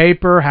reading the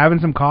paper, having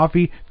some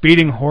coffee,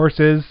 feeding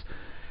horses.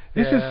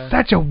 This is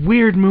such a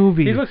weird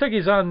movie. He looks like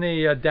he's on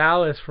the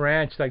Dallas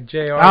ranch, like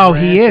J.R. Oh,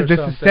 ranch he is. or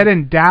This is set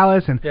in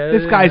Dallas, and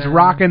this guy's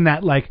rocking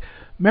that, like,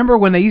 remember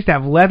when they used to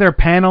have leather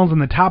panels on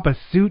the top of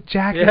suit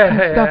jackets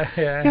and stuff?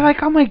 Yeah. You're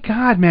like, oh my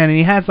God, man. And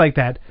he has, like,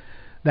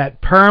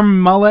 that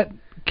perm mullet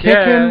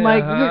kicking.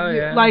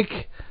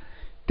 Like,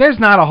 there's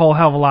not a whole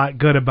hell of a lot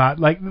good about,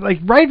 like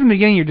right from the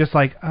beginning, you're just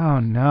like, oh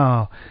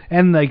no.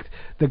 And, like,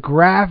 the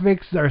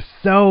graphics are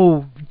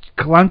so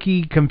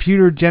clunky,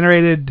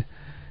 computer-generated,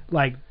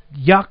 like,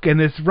 yuck, and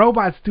this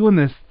robot's doing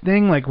this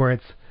thing like where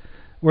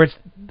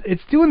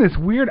it's doing this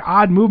weird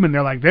odd movement.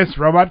 They're like, this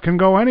robot can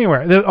go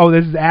anywhere.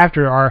 This is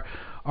after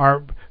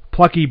our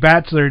plucky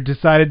bachelor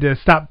decided to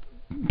stop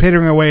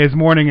pittering away his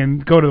morning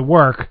and go to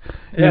work,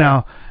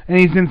 and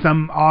he's in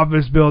some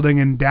office building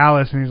in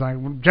Dallas, and he's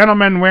like,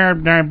 gentlemen, where,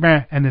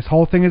 and this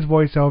whole thing is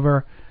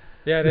voiceover.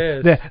 Yeah, it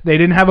is. They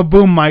didn't have a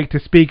boom mic to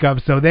speak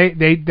of, so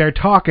they're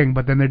talking,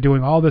 but then they're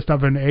doing all this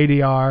stuff in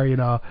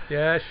ADR,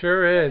 Yeah, it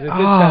sure is. It did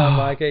sound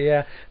like it,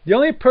 yeah. The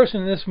only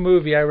person in this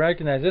movie I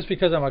recognize, just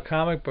because I'm a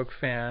comic book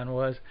fan,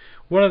 was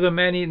one of the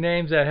many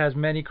names that has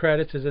many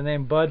credits is the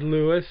name Bud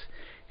Lewis,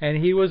 and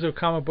he was a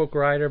comic book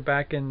writer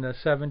back in the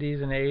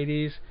 70s and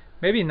 80s,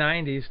 maybe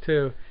 90s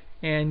too.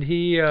 And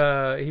he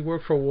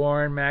worked for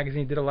Warren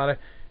magazine, did a lot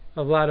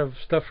of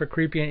stuff for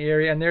Creepy and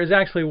Eerie, and there's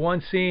actually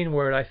one scene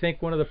where I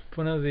think one of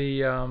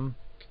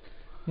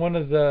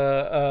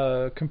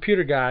the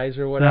computer guys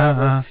or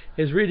whatever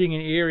is reading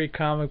an Eerie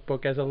comic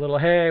book as a little,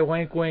 hey,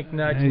 wink wink,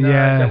 nudge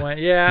nudge. I went,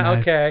 nice.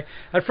 Okay.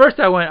 At first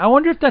I went, I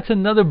wonder if that's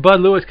another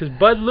Bud Lewis, because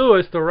Bud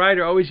Lewis, the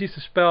writer, always used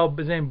to spell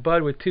his name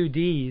Bud with 2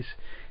 D's.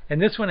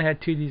 And this one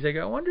had 2 D's. I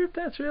go, I wonder if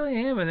that's really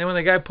him. And then when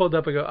the guy pulled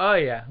up, I go, oh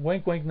yeah,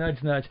 wink wink,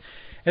 nudge nudge.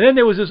 And then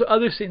there was this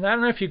other scene. I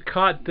don't know if you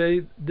caught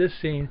this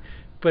scene,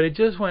 but it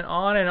just went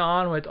on and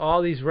on with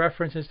all these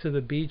references to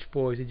the Beach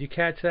Boys. Did you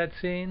catch that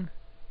scene?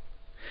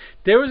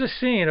 There was a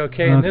scene,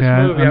 in this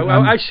movie.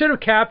 I should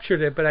have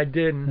captured it, but I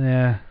didn't.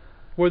 Yeah.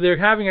 Where they're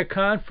having a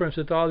conference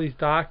with all these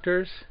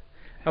doctors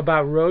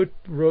about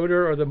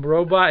Rotor or the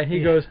robot, and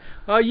he goes,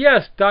 "Oh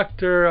yes,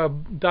 Dr.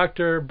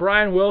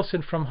 Brian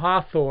Wilson from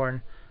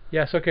Hawthorne."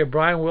 Yes, okay,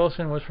 Brian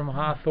Wilson was from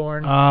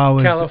Hawthorne, Oh,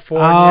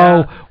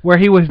 California. Where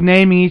he was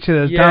naming each of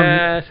those.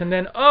 Yes, and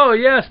then,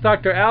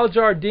 Dr. Al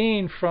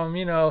Jardine from,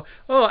 Al,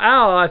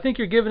 I think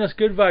you're giving us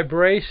good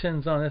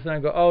vibrations on this. And I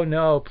go, oh,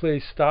 no,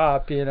 please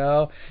stop,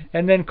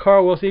 And then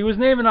Carl Wilson, he was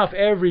naming off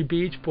every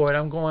Beach Boy. And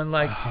I'm going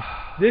like,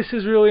 this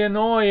is really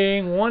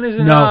annoying. One is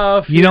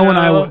enough. When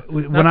not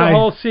the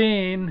whole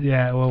scene.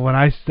 Yeah, well, when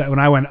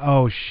I went,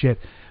 oh, shit.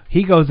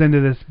 He goes into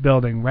this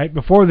building right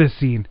before this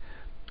scene.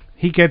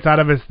 He gets out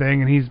of his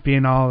thing, and he's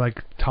being all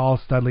like tall,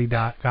 studly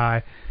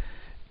guy,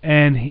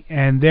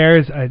 and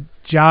there's a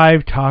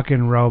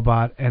jive-talking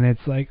robot, and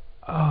it's like,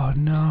 oh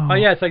no. Oh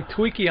yeah, it's like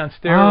Twiki on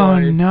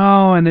steroids. Oh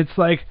no, and it's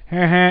like,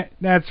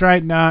 that's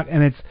right, not,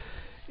 and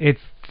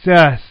it's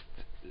just,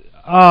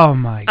 oh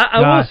my God.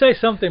 I will say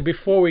something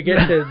before we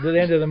get to the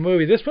end of the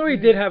movie. This movie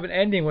did have an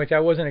ending which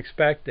I wasn't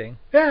expecting.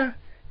 Yeah.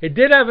 It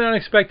did have an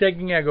unexpected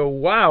ending. I go,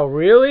 wow,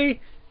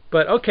 really?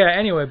 But okay,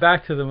 anyway,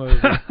 back to the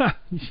movie.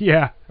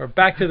 Yeah. Or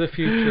Back to the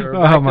Future.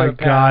 Or back my to the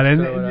past, God!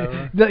 And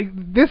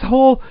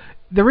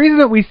the reason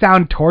that we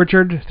sound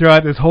tortured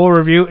throughout this whole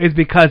review is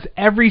because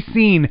every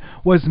scene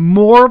was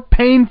more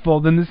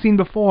painful than the scene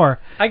before.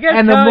 I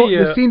gotta tell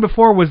you, the scene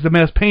before was the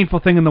most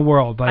painful thing in the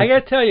world. I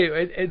gotta tell you,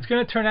 it's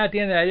gonna turn out at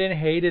the end that I didn't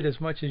hate it as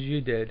much as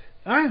you did.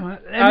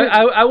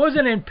 I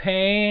wasn't in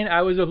pain.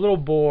 I was a little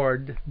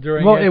bored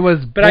during it. Well, it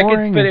was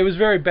boring. But it was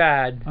very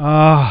bad. It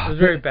was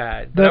very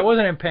bad. But I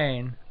wasn't in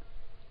pain.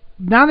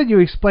 Now that you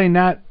explain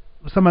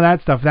some of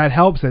that stuff, that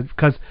helps it,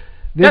 because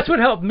that's what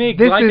helped me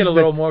like it a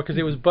little more, because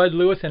it was Bud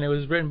Lewis and it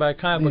was written by a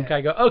comic book guy.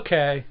 I go,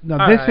 okay. No,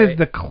 this is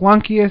the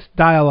clunkiest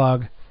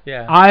dialogue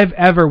I've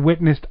ever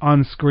witnessed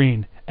on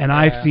screen, and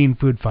I've seen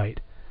Food Fight.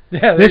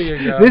 Yeah, there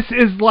you go. This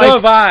is like, so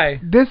have I.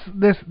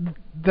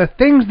 The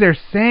things they're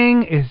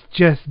saying is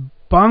just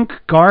bunk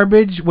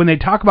garbage. When they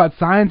talk about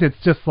science,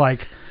 it's just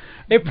like,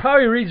 it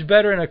probably reads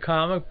better in a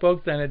comic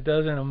book than it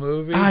does in a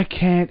movie.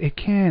 It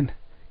can,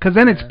 because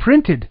then it's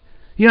printed.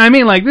 You know what I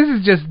mean? Like, this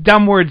is just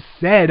dumb words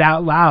said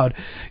out loud,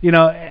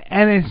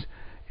 and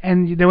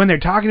when they're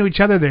talking to each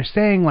other, they're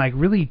saying like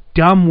really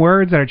dumb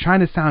words that are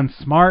trying to sound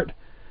smart,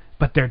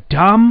 but they're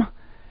dumb,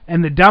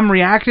 and the dumb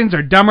reactions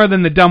are dumber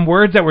than the dumb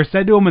words that were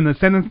said to them in the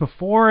sentence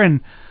before, and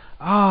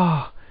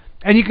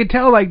you could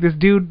tell like this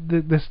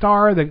dude, the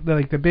star,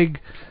 the big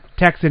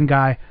Texan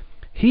guy,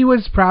 he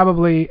was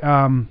probably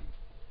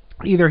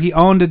either he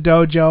owned a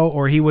dojo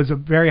or he was a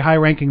very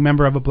high-ranking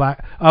member of a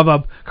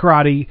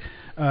karate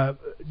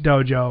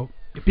dojo,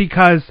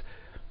 because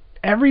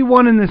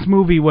everyone in this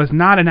movie was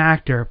not an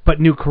actor but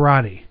knew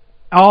karate.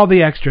 All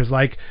the extras,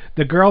 like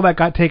the girl that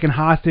got taken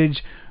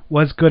hostage,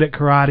 was good at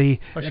karate.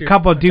 A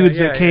couple of dudes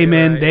that came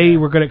in, they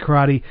were good at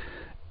karate.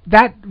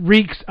 That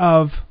reeks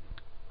of,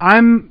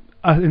 I'm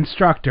an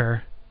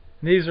instructor.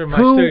 These are my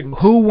students.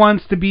 Who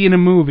wants to be in a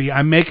movie?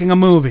 I'm making a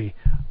movie.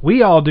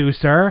 We all do,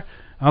 sir.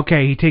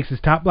 Okay, he takes his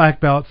top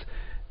black belts.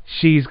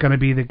 She's going to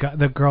be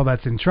the girl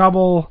that's in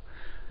trouble.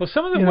 Well,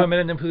 some of the women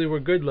in the movie were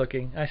good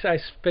looking. I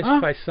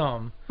specify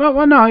some.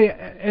 Well, no,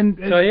 and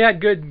so he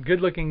had good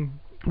looking.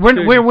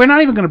 We're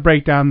not even going to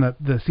break down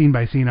the scene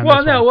by scene on this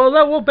one.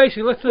 Well,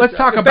 basically let's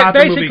talk about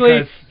the movie.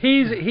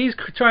 Basically, he's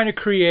trying to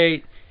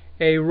create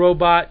a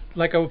robot,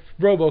 like a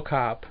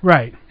RoboCop.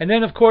 Right. And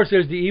then of course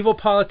there's the evil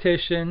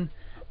politician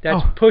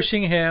that's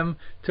pushing him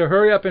to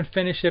hurry up and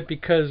finish it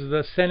because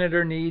the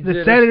senator needs it.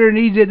 The senator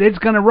needs it. It's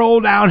going to roll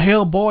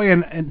downhill, boy,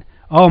 and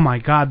oh my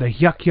God, the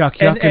yuck.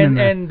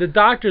 And the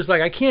doctor's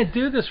like, I can't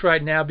do this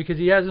right now because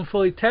he hasn't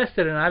fully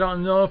tested and I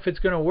don't know if it's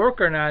going to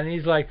work or not. And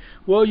he's like,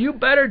 well, you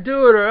better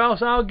do it or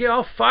else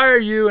I'll fire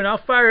you and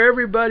I'll fire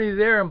everybody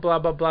there and blah,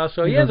 blah, blah.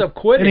 So he ends up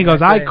quitting. And he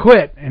goes, I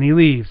quit, and he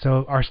leaves.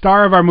 So our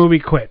star of our movie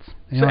quits.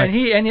 So,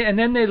 and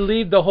then they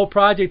leave the whole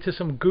project to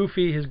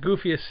his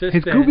goofy assistant.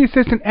 His goofy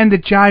assistant and the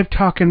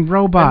jive-talking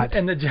robot.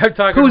 And the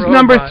jive-talking robot. Who's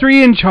number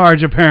 3 in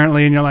charge,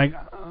 apparently, and you're like,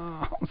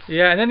 oh.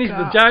 Yeah, and then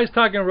the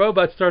jive-talking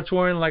robot starts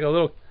wearing like a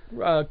little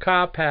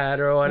cop hat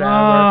or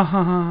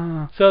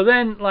whatever. So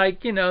then,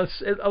 like,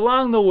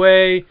 along the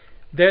way,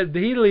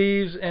 he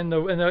leaves,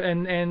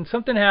 and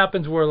something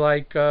happens where,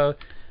 like,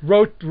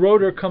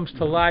 Rotor comes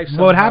to life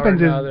somehow. What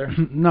happens is,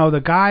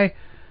 the guy...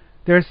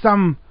 There's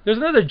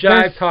another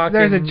jive-talking...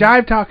 There's a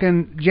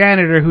jive-talking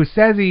janitor who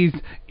says he's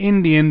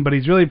Indian, but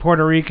he's really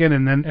Puerto Rican,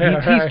 and then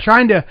he's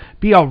trying to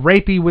be all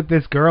rapey with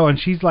this girl, and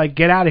she's like,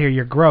 get out of here,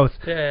 you're gross.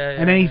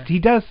 And then he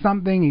does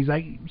something, he's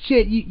like,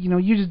 shit,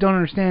 you just don't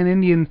understand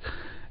Indian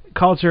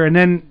culture, and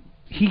then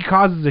he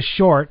causes a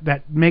short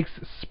that makes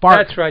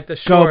sparks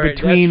go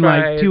between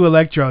like 2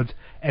 electrodes,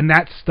 and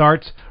that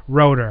starts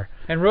Rotor.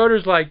 And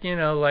Rotor's like,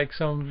 like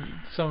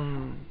some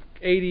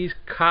 80s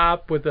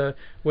cop with a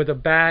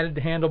bad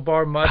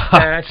handlebar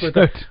mustache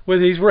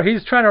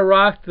he's trying to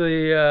rock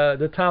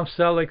the Tom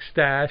Selleck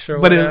stash or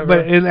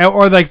whatever.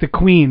 Or like the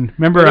Queen.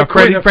 Remember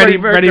Freddie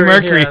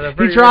Mercury? Yeah,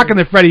 he's rocking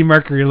the Freddie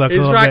Mercury look.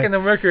 He's rocking the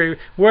Mercury,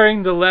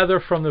 wearing the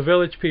leather from the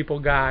Village People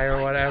guy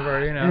or whatever.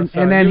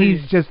 And then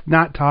he's just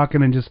not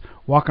talking and just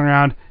walking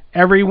around.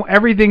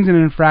 Everything's an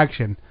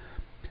infraction.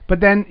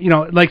 But then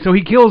so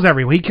he kills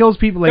everyone. He kills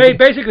people.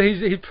 Basically,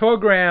 he's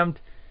programmed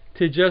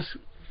to just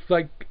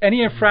like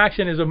any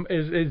infraction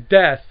is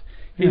death.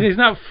 He's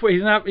not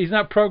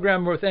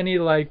programmed with any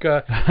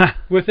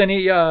with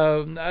any mercy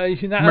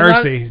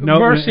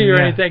or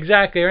anything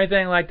exactly or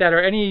anything like that or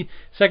any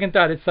second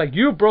thought. It's like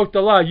you broke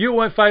the law. You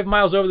went 5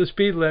 miles over the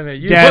speed limit.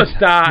 You must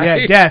die.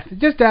 Yeah, death,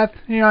 just death.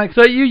 You know, like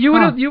so you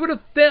would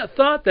have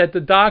thought that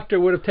the doctor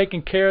would have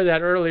taken care of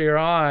that earlier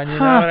on. You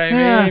know what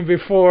I mean?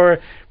 Before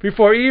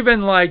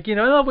even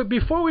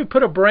before we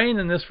put a brain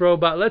in this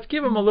robot, let's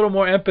give him a little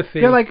more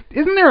empathy. Yeah, like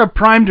isn't there a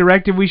prime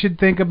directive we should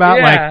think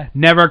about? Like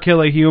never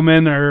kill a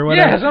human or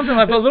whatever. Yeah, something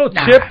like a little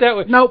chip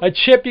a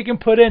chip you can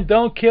put in.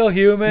 Don't kill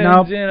humans.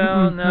 Nope. You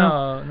know,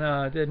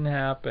 no, it didn't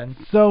happen.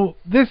 So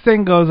this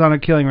thing goes on a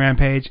killing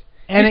rampage,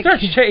 and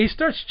he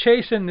starts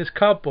chasing this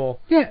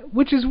couple. Yeah,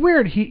 which is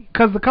weird.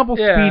 Because the couple's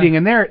speeding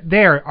and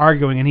they're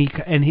arguing,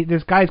 and he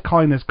this guy's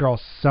calling this girl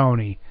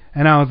Sony,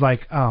 and I was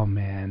like, oh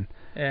man.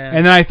 Yeah.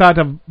 And then I thought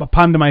of a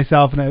pun to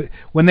myself, and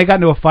when they got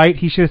into a fight,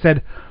 he should have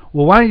said,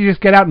 well, why don't you just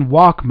get out and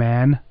walk,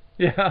 man?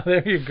 Yeah,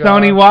 there you go.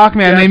 Sony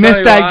Walkman. Yeah, they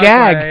missed that Walkman.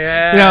 gag.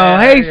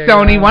 Yeah, hey,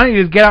 Sony, why don't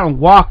you just get out and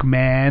walk,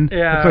 man?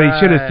 Yeah, that's what he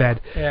should have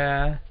said.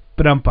 Yeah.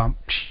 Ba-dum-bum.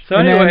 So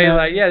anyway,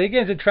 they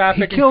get into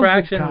traffic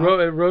infraction.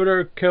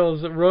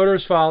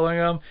 Rotor's following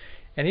him,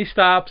 and he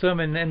stops him,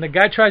 and the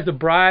guy tries to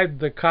bribe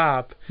the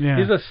cop. Yeah.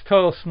 He's a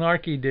total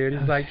snarky dude.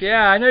 He's like,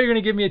 yeah, I know you're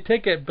going to give me a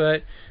ticket,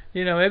 but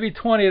maybe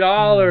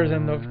 $20.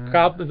 And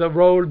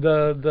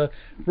the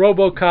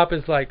RoboCop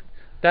is like,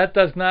 that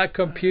does not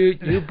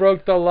compute. You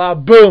broke the law.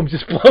 Boom,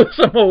 just blows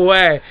him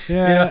away.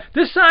 Yeah.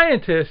 This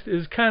scientist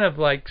is kind of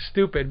like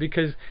stupid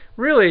because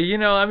really,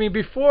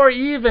 before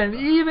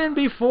even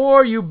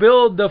before you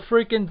build the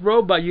freaking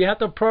robot, you have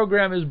to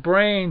program his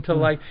brain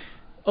to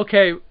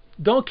okay,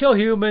 don't kill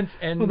humans,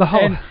 and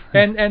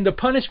and the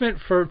punishment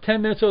for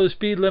 10 minutes over the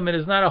speed limit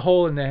is not a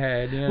hole in the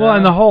head. Well,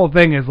 and the whole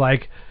thing is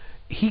like,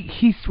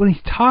 he's when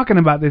he's talking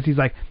about this, he's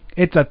like,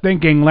 it's a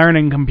thinking,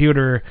 learning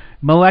computer.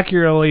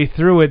 Molecularly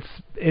through its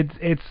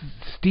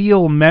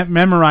steel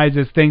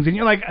memorizes things, and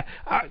you're like,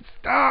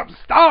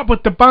 stop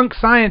with the bunk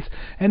science.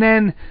 And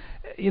then,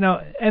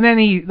 and then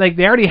he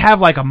they already have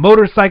like a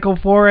motorcycle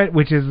for it,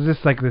 which is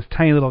just like this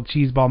tiny little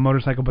cheeseball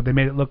motorcycle, but they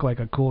made it look like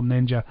a cool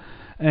ninja.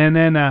 And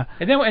then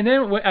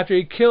after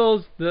he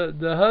kills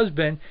the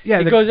husband,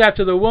 he goes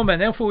after the woman.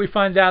 Then we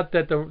find out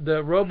that the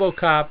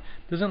RoboCop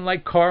doesn't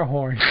like car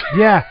horns.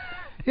 Yeah.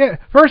 Yeah.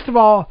 First of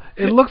all,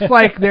 it looks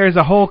like there's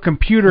a whole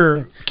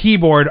computer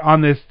keyboard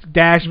on this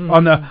dash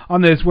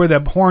on this where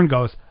the horn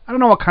goes. I don't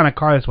know what kind of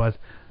car this was.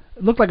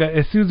 It looked like a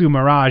Isuzu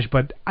Mirage,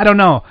 but I don't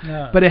know.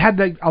 Yeah. But it had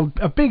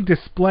a big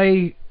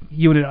display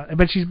unit.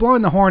 But she's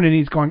blowing the horn and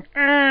he's going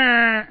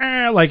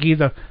like he's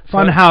a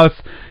funhouse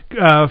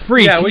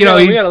freak. Yeah, we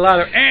had a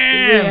lot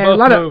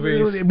of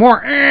movies.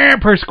 More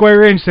per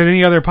square inch than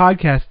any other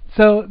podcast.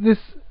 So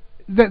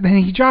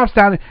then he drops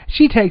down.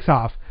 She takes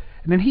off.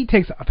 And then he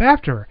takes off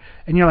after her.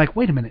 And you're like,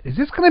 wait a minute, is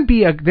this going to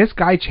be this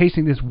guy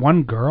chasing this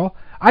one girl?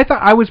 I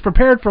thought I was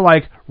prepared for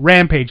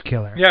Rampage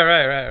Killer. Yeah,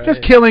 right.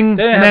 Just killing.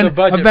 They didn't and have then the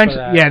budget eventually,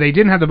 for that. Yeah, they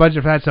didn't have the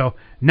budget for that. So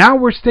now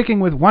we're sticking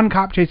with one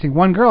cop chasing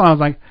one girl. And I was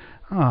like,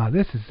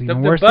 this is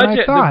even worse than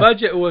I thought. The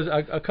budget was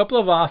a couple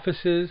of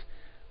offices,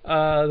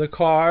 the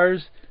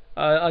cars,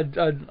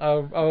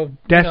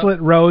 desolate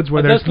roads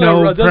where there's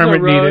no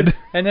permit needed.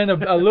 And then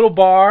a little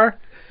bar,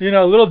 a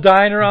little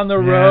diner on the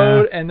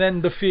road, and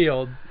then the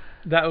field.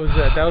 That was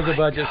it. That was the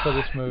budget for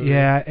this movie.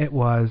 Yeah, it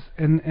was.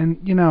 And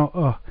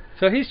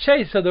So he's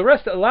chased. So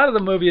a lot of the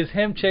movie is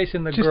him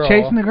chasing the girl. Just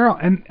chasing the girl.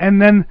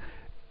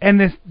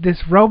 And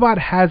this robot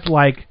has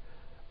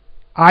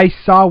I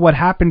saw what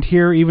happened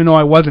here even though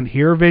I wasn't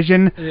here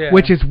vision,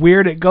 which is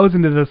weird. It goes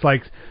into this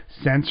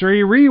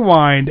sensory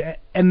rewind,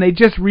 and they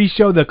just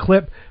re-show the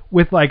clip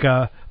with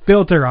a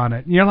filter on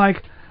it. And you're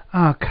like,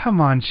 oh,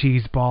 come on,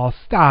 cheeseball,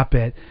 stop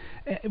it.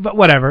 But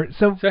whatever.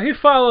 So he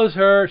follows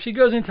her. She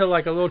goes into a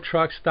little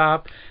truck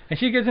stop, and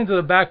she gets into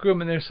the back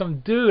room, and there's some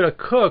dude, a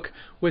cook,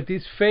 with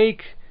these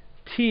fake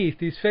teeth,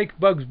 these fake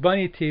Bugs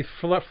Bunny teeth,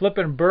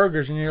 flipping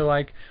burgers, and you're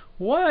like,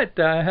 what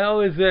the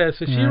hell is this?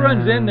 So she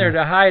runs in there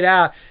to hide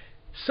out.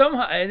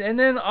 Somehow, and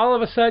then all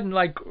of a sudden,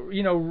 the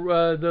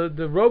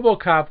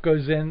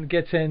RoboCop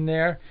gets in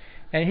there,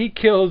 and he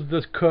kills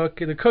this cook.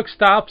 The cook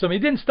stops him. He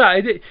didn't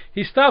stop.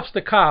 He stops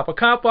the cop. A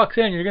cop walks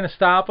in. You're gonna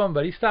stop him,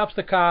 but he stops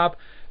the cop.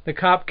 The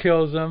cop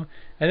kills him,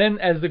 and then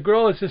as the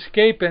girl is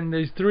escaping,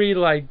 these three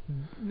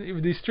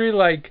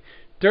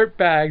dirt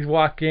bags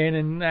walk in,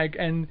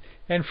 and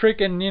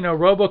freaking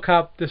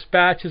RoboCop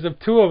dispatches of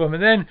two of them,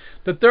 and then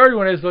the third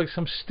one is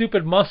some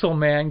stupid muscle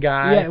man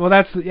guy. Yeah, well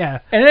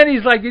And then he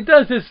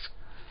does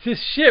this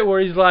shit where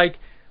he's like,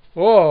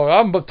 oh,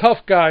 I'm a tough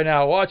guy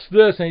now, watch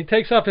this, and he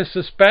takes off his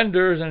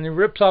suspenders and he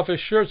rips off his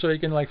shirt so he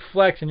can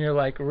flex, and you're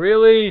like,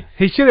 really?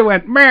 He should have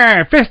went,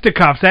 meh,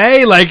 fisticuffs, eh?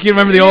 You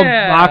remember the old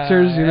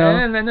boxers,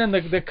 And then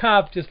the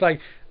cop just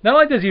not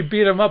only does he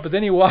beat him up, but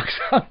then he walks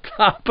on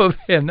top of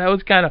him. That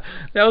was kind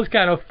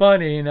of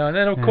funny, you know. And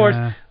then of course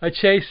a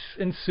chase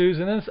ensues,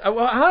 and then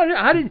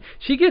how did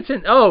she gets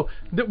in? Oh,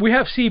 we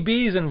have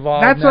CBs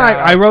involved. That's now. what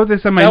I wrote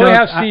this in my notes. We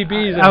have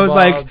CBs involved. I was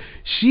like,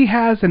 she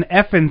has an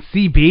F and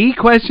CB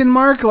question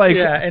mark? Like,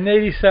 yeah, in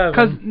 87.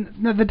 Because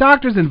the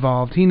doctor's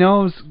involved. He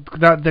knows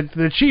that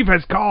the chief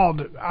has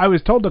called. I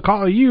was told to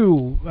call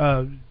you,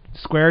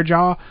 Square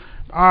Jaw.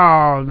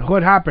 Oh,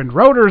 what happened?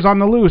 Rotor's on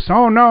the loose.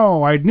 Oh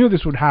no, I knew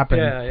this would happen.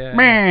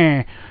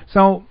 Yeah.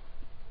 So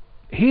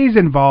he's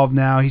involved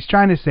now. He's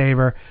trying to save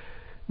her.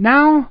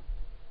 Now,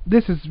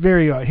 this is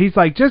very odd. He's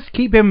like, just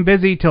keep him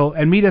busy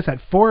and meet us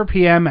at 4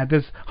 p.m. at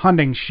this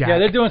hunting shack. Yeah,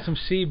 they're doing some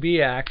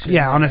CB action.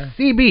 Yeah, on a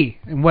CB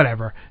and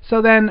whatever.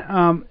 So then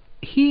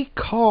he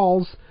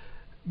calls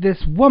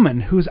this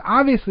woman who's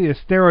obviously a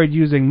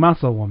steroid-using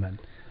muscle woman.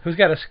 Who's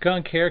got a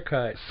skunk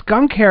haircut.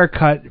 Skunk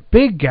haircut,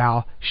 big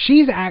gal.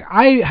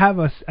 I have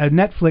a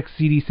Netflix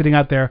CD sitting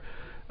out there.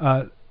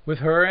 With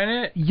her in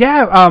it?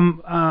 Yeah,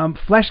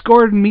 Flesh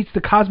Gordon meets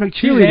the Cosmic Cheerleaders.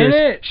 She's in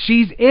it?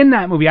 She's in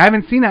that movie. I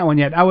haven't seen that one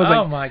yet. I was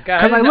oh my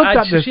God. Because I looked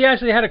up this. She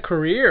actually had a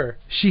career.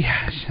 She's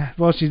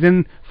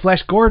in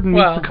Flesh Gordon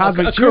meets the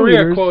Cosmic Cheerleaders.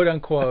 Career, quote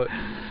unquote.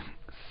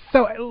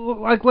 So,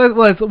 like, we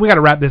got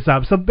to wrap this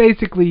up. So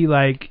basically,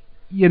 like,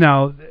 you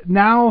know,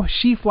 now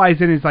she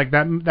flies in. It's like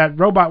that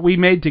robot we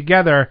made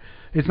together.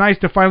 It's nice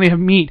to finally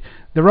meet.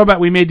 The robot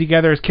we made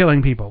together is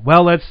killing people.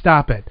 Well, let's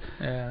stop it.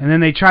 Yeah. And then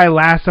they try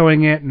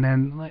lassoing it, and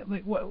then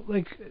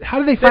how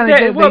do they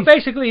finally?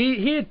 Basically,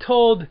 he had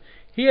told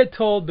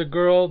the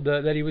girl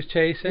that he was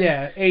chasing.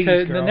 Yeah,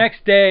 80s girl. The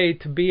next day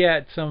to be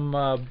at some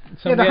the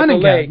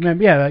hunting cabinet.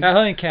 Yeah, a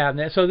hunting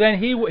cabinet. So then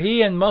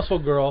he and Muscle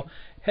Girl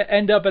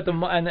end up at the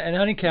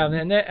hunting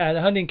cabinet, and then, at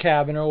the hunting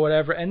cabin or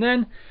whatever, and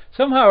then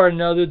somehow or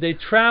another they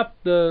trap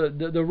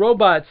the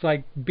robots,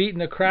 like beating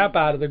the crap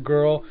out of the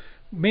girl.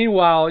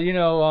 Meanwhile, you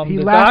know, he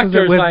the lassos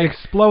doctor's it with like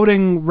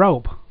exploding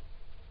rope.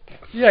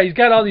 Yeah, he's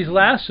got all these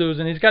lassos,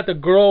 and he's got the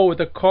girl with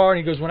the car, and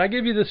he goes, when I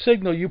give you the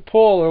signal, you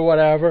pull or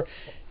whatever.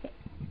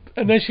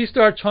 And then she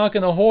starts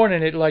honking the horn,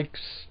 and it like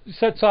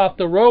sets off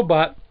the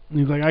robot.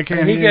 He's like, I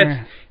can't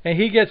hear.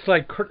 He gets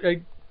like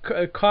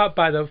caught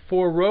by the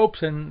 4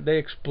 ropes, and they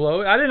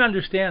explode. I didn't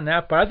understand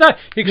that part. I thought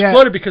he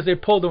exploded because they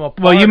pulled him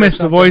apart. Well, you missed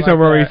the voiceover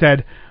where he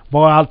said,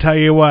 boy, I'll tell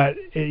you what,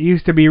 it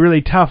used to be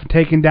really tough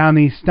taking down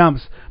these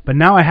stumps, but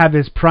now I have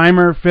this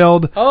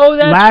primer-filled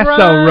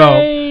lasso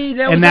rope.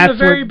 That and was in the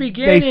very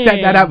beginning. They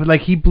set that up,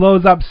 like he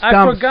blows up stumps.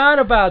 I forgot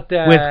about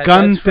that. With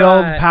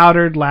gun-filled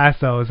powdered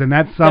lassos, and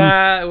that's some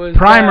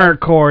primer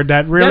cord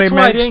that really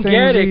makes things easy. That's why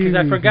I didn't get it,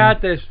 because I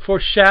forgot this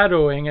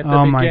foreshadowing at the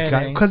beginning. Oh my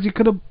God, because you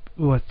could have,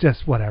 well, it's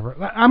just whatever.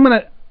 I'm going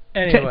to...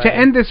 Anyway. To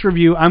end this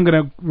review, I'm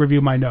going to review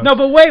my notes. No,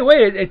 but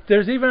wait.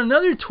 There's even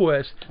another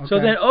twist. Okay.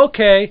 So then,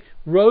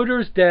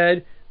 Rotor's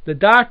dead. The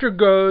doctor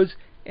goes,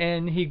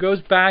 and he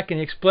goes back and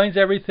he explains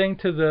everything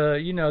to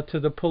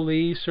the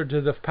police or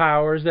to the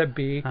powers that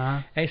be.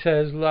 And he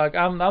says, "Look,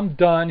 I'm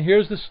done.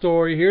 Here's the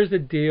story. Here's the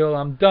deal.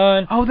 I'm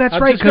done." Oh, that's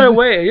I'm right. Just gonna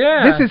wait.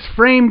 Yeah. This is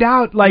framed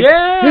out like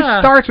this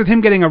starts with him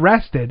getting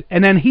arrested,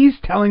 and then he's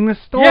telling the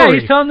story. Yeah,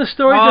 he's telling the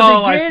story at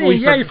the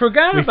beginning. You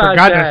forgot about that. We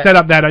forgot to set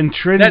up that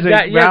intrinsic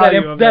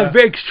value. That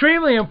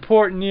extremely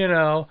important,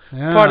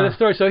 part of the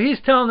story. So he's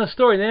telling the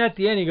story. Then at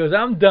the end, he goes,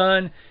 "I'm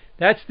done.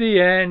 That's the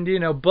end,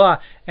 blah."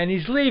 And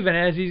he's leaving.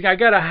 I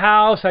got a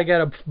house, I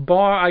got a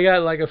barn, I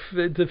got like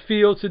the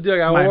fields to do, I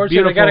got a horse,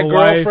 I got a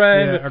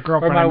girlfriend,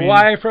 or my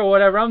wife or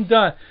whatever. I'm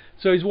done.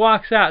 So he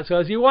walks out. So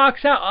as he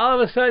walks out,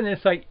 all of a sudden,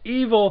 it's like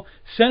evil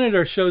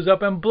senator shows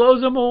up and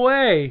blows him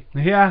away.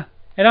 Yeah.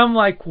 And I'm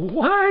like,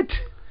 what?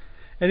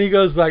 And he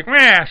goes like,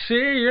 "Man, see,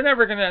 you're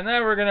never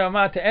gonna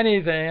amount to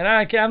anything, and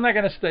I'm not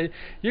gonna stay.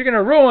 You're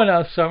gonna ruin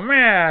us, so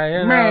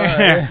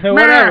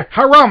whatever,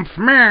 harumph,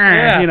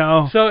 man,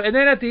 So and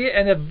then at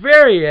the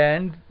very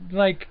end,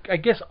 like I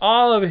guess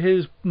all of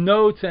his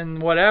notes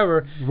and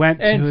whatever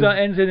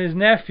ends in his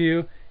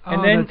nephew.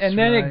 And then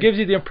it gives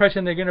you the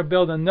impression they're going to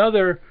build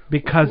another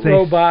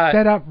robot they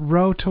set up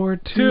Rotor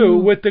too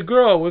with the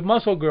girl, with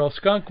Muscle Girl,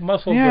 Skunk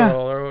Muscle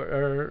Girl, or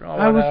whatever.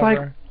 I was like,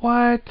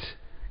 what?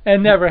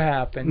 And never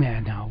happened. Yeah,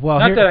 no. Well,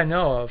 not that I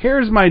know of.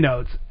 Here's my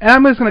notes. And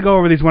I'm just going to go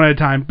over these one at a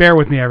time. Bear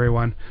with me,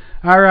 everyone.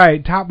 All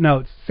right, top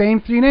notes. Same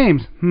 3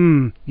 names.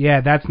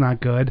 Yeah, that's not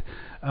good.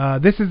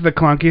 This is the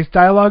clunkiest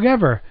dialogue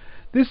ever.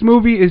 This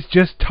movie is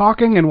just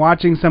talking and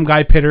watching some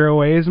guy pitter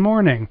away his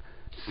morning.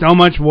 So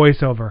much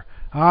voiceover.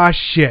 Ah,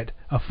 shit.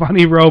 A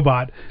funny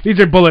robot.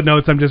 These are bullet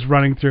notes I'm just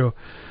running through.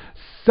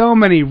 So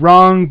many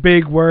wrong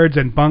big words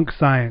and bunk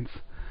science.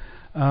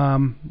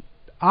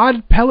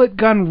 Odd pellet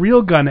gun,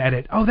 real gun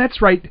edit. Oh,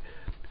 that's right.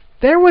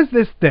 There was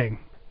this thing.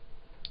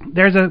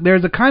 There's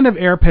a kind of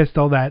air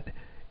pistol that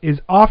is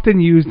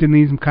often used in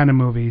these kind of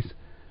movies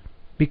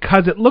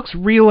because it looks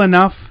real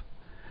enough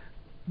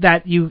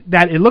that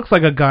it looks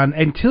like a gun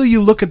until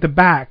you look at the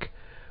back.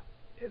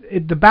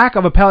 The back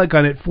of a pellet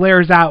gun, it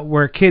flares out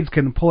where kids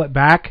can pull it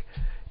back,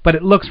 but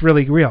it looks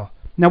really real.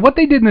 Now, what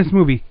they did in this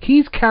movie,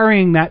 he's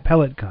carrying that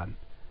pellet gun,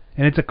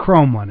 and it's a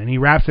chrome one, and he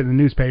wraps it in the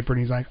newspaper,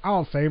 and he's like,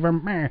 "I'll save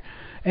him."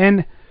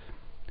 And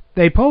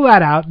They pull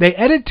that out. They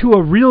edit to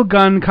a real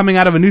gun coming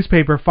out of a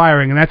newspaper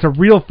firing, and that's a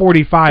real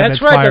 45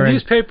 that's right, firing. The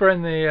newspaper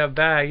in the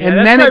bag. Yeah,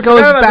 and then it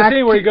goes back the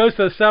scene where he goes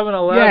to the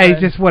 7-Eleven. Yeah, he's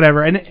just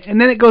whatever. And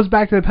then it goes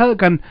back to the pellet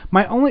gun.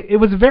 It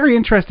was a very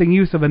interesting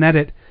use of an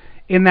edit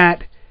in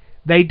that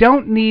they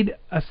don't need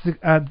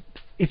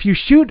if you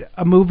shoot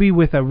a movie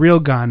with a real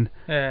gun,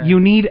 you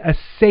need a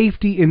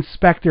safety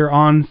inspector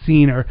on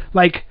scene, or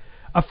like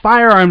a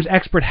firearms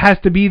expert has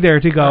to be there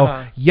to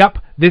go, yup,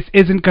 this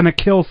isn't going to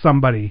kill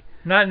somebody.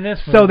 Not in this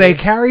movie. So they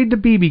carried the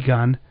BB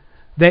gun.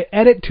 They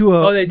edit to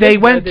a. They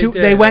went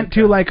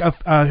to like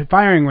a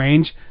firing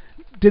range.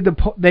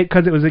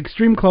 Because it was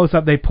extreme close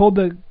up. They pulled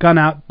the gun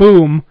out.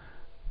 Boom.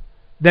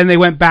 Then they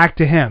went back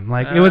to him.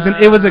 Like it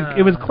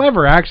was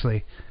clever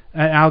actually.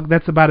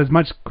 That's about as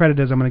much credit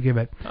as I'm going to give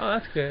it. Oh,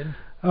 that's good.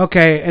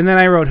 Okay, and then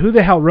I wrote, who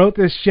the hell wrote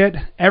this shit?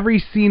 Every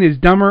scene is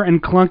dumber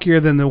and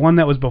clunkier than the one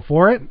that was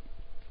before it.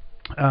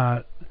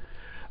 Then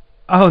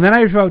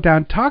I wrote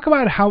down, talk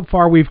about how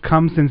far we've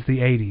come since the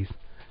 80s.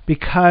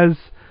 Because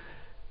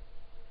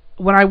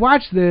when I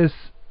watched this,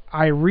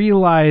 I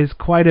realized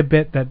quite a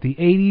bit that the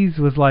 80s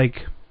was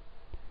like,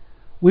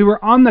 we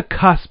were on the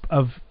cusp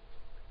of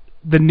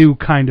the new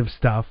kind of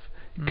stuff.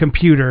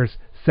 Computers,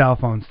 cell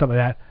phones, stuff like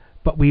that.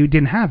 But we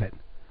didn't have it.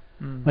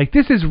 Like,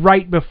 this is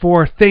right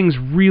before things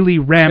really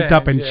ramped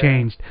up and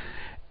changed.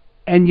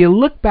 And you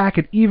look back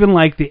at even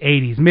like the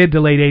 80s, mid to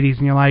late 80s,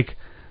 and you're like,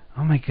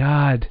 oh my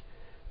God,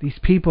 these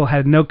people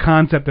had no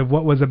concept of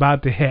what was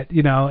about to hit,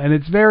 and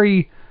it's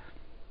very,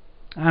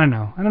 I don't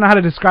know how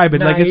to describe it.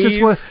 Naive. Like, it's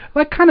just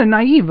like kind of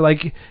naive.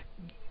 Like,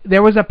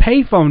 there was a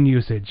payphone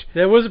usage.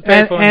 There was a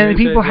payphone and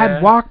usage, people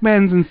had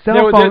Walkmans and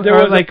cell phones. There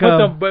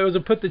was a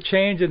put the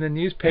change in the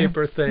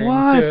newspaper thing.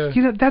 What?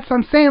 That's what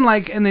I'm saying.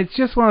 Like, and it's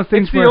just one of those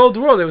things. It's the old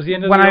world. It was the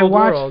end of the old world.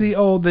 When I watched the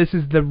old, this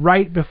is the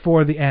right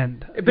before the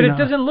end. But it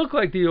doesn't look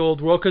like the old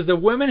world because the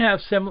women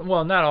have similar.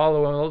 Well, not all the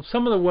women.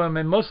 Some of the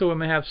women, most of the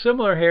women have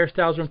similar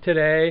hairstyles from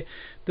today.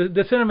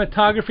 The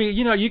cinematography.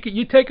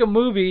 You take a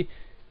movie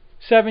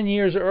 7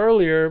 years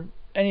earlier.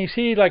 And you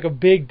see like a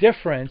big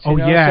difference.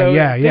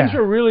 Yeah. Things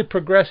are really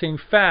progressing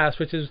fast,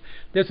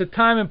 there's a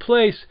time and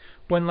place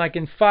when like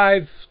in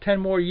 5-10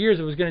 more years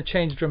it was going to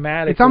change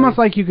dramatically. It's almost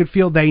like you could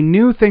feel they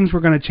knew things were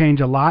going to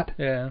change a lot.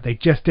 Yeah. They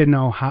just didn't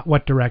know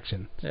what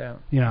direction. Yeah.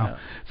 Yeah.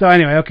 So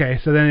anyway,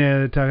 okay. So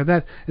then talk about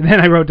that, and then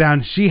I wrote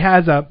down she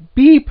has a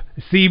beep,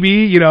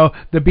 CB.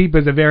 The beep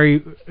is a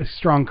very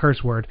strong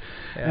curse word.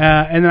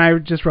 Yeah. And then I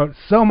just wrote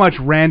so much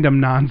random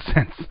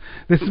nonsense.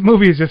 This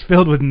movie is just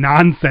filled with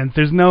nonsense.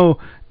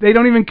 They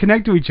don't even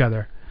connect to each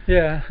other.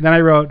 Yeah. Then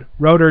I wrote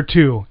Rotor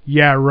 2.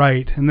 Yeah,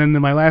 right. And then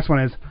my last one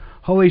is,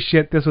 holy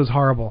shit, this was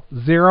horrible.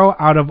 0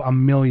 out of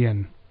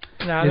 1,000,000.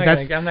 No, I'm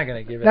not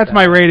gonna give it. That's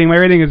my rating. My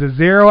rating is a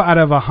 0 out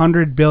of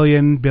 100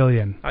 billion.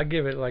 I'll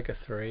give it like a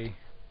 3.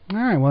 All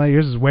right. Well,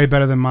 yours is way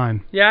better than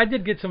mine. Yeah, I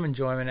did get some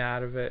enjoyment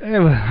out of it.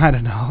 I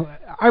don't know.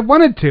 I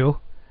wanted to.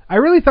 I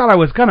really thought I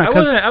was gonna.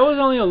 I was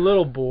only a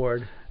little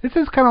bored. This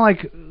is kind of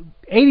like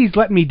 80s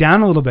letting me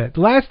down a little bit.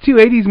 The last two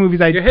 80s movies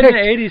You're hitting the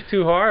 80s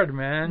too hard,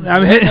 man.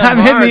 I'm hitting the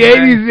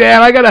 80s,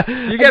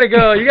 man. You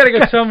gotta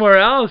go somewhere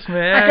else,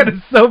 man. I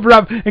gotta sober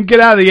up and get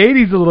out of the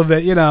 80s a little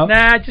bit,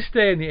 Nah, just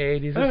stay in the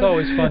 80s. It's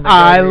always fun to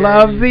I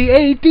love the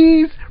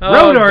 80s.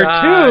 Rotor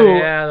 2.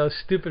 Yeah, those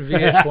stupid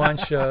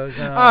VH1 shows.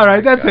 Oh, all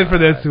right, that's it for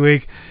this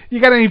week. You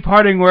got any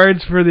parting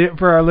words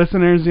for our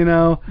listeners?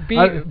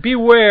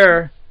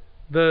 Beware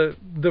the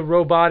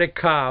robotic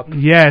cop.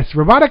 Yes,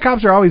 robotic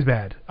cops are always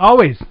bad.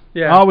 Always.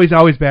 Yeah. Always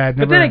bad.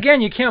 But then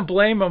again, you can't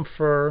blame them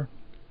for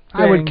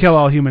things. I would kill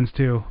all humans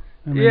too.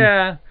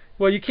 Yeah.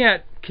 Well, you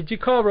can't. Could you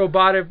call a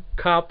robotic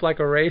cop like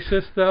a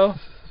racist though?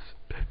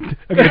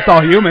 Against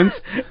all humans.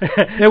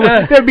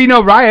 There'd be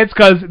no riots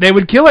because they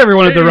would kill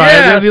everyone at the riot.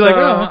 Yeah, They'd be like,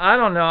 oh. I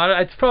don't know.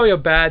 It's probably a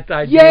bad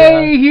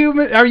idea.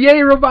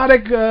 Yay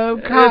robotic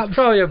cops. It's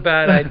probably a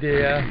bad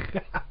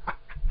idea.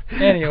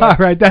 Anyway. All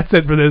right, that's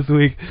it for this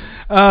week.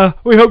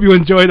 We hope you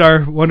enjoyed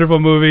our wonderful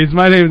movies.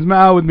 My name is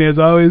Mal, with me as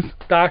always,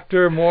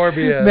 Dr.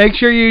 Morbius. Make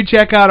sure you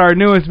check out our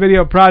newest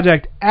video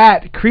project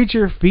at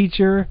Creature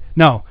Feature.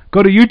 No,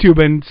 go to YouTube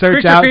and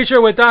search Creature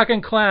Feature with Doc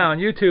and Clown.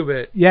 YouTube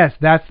it. Yes,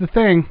 that's the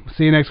thing.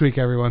 See you next week,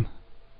 everyone.